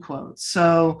use two quotes.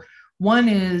 So one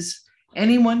is,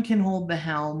 anyone can hold the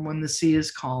helm when the sea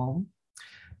is calm,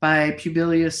 by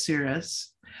Publius Syrus.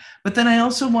 But then I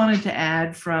also wanted to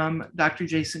add from Dr.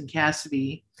 Jason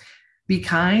Cassidy, be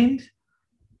kind,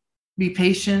 be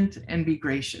patient, and be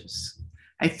gracious.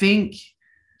 I think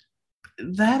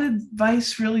that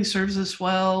advice really serves us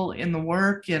well in the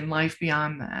work and life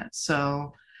beyond that.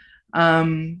 So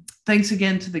thanks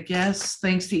again to the guests.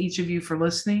 Thanks to each of you for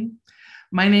listening.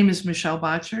 My name is Michelle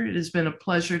Boettcher. It has been a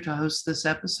pleasure to host this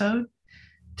episode.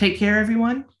 Take care,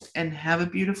 everyone, and have a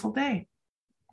beautiful day.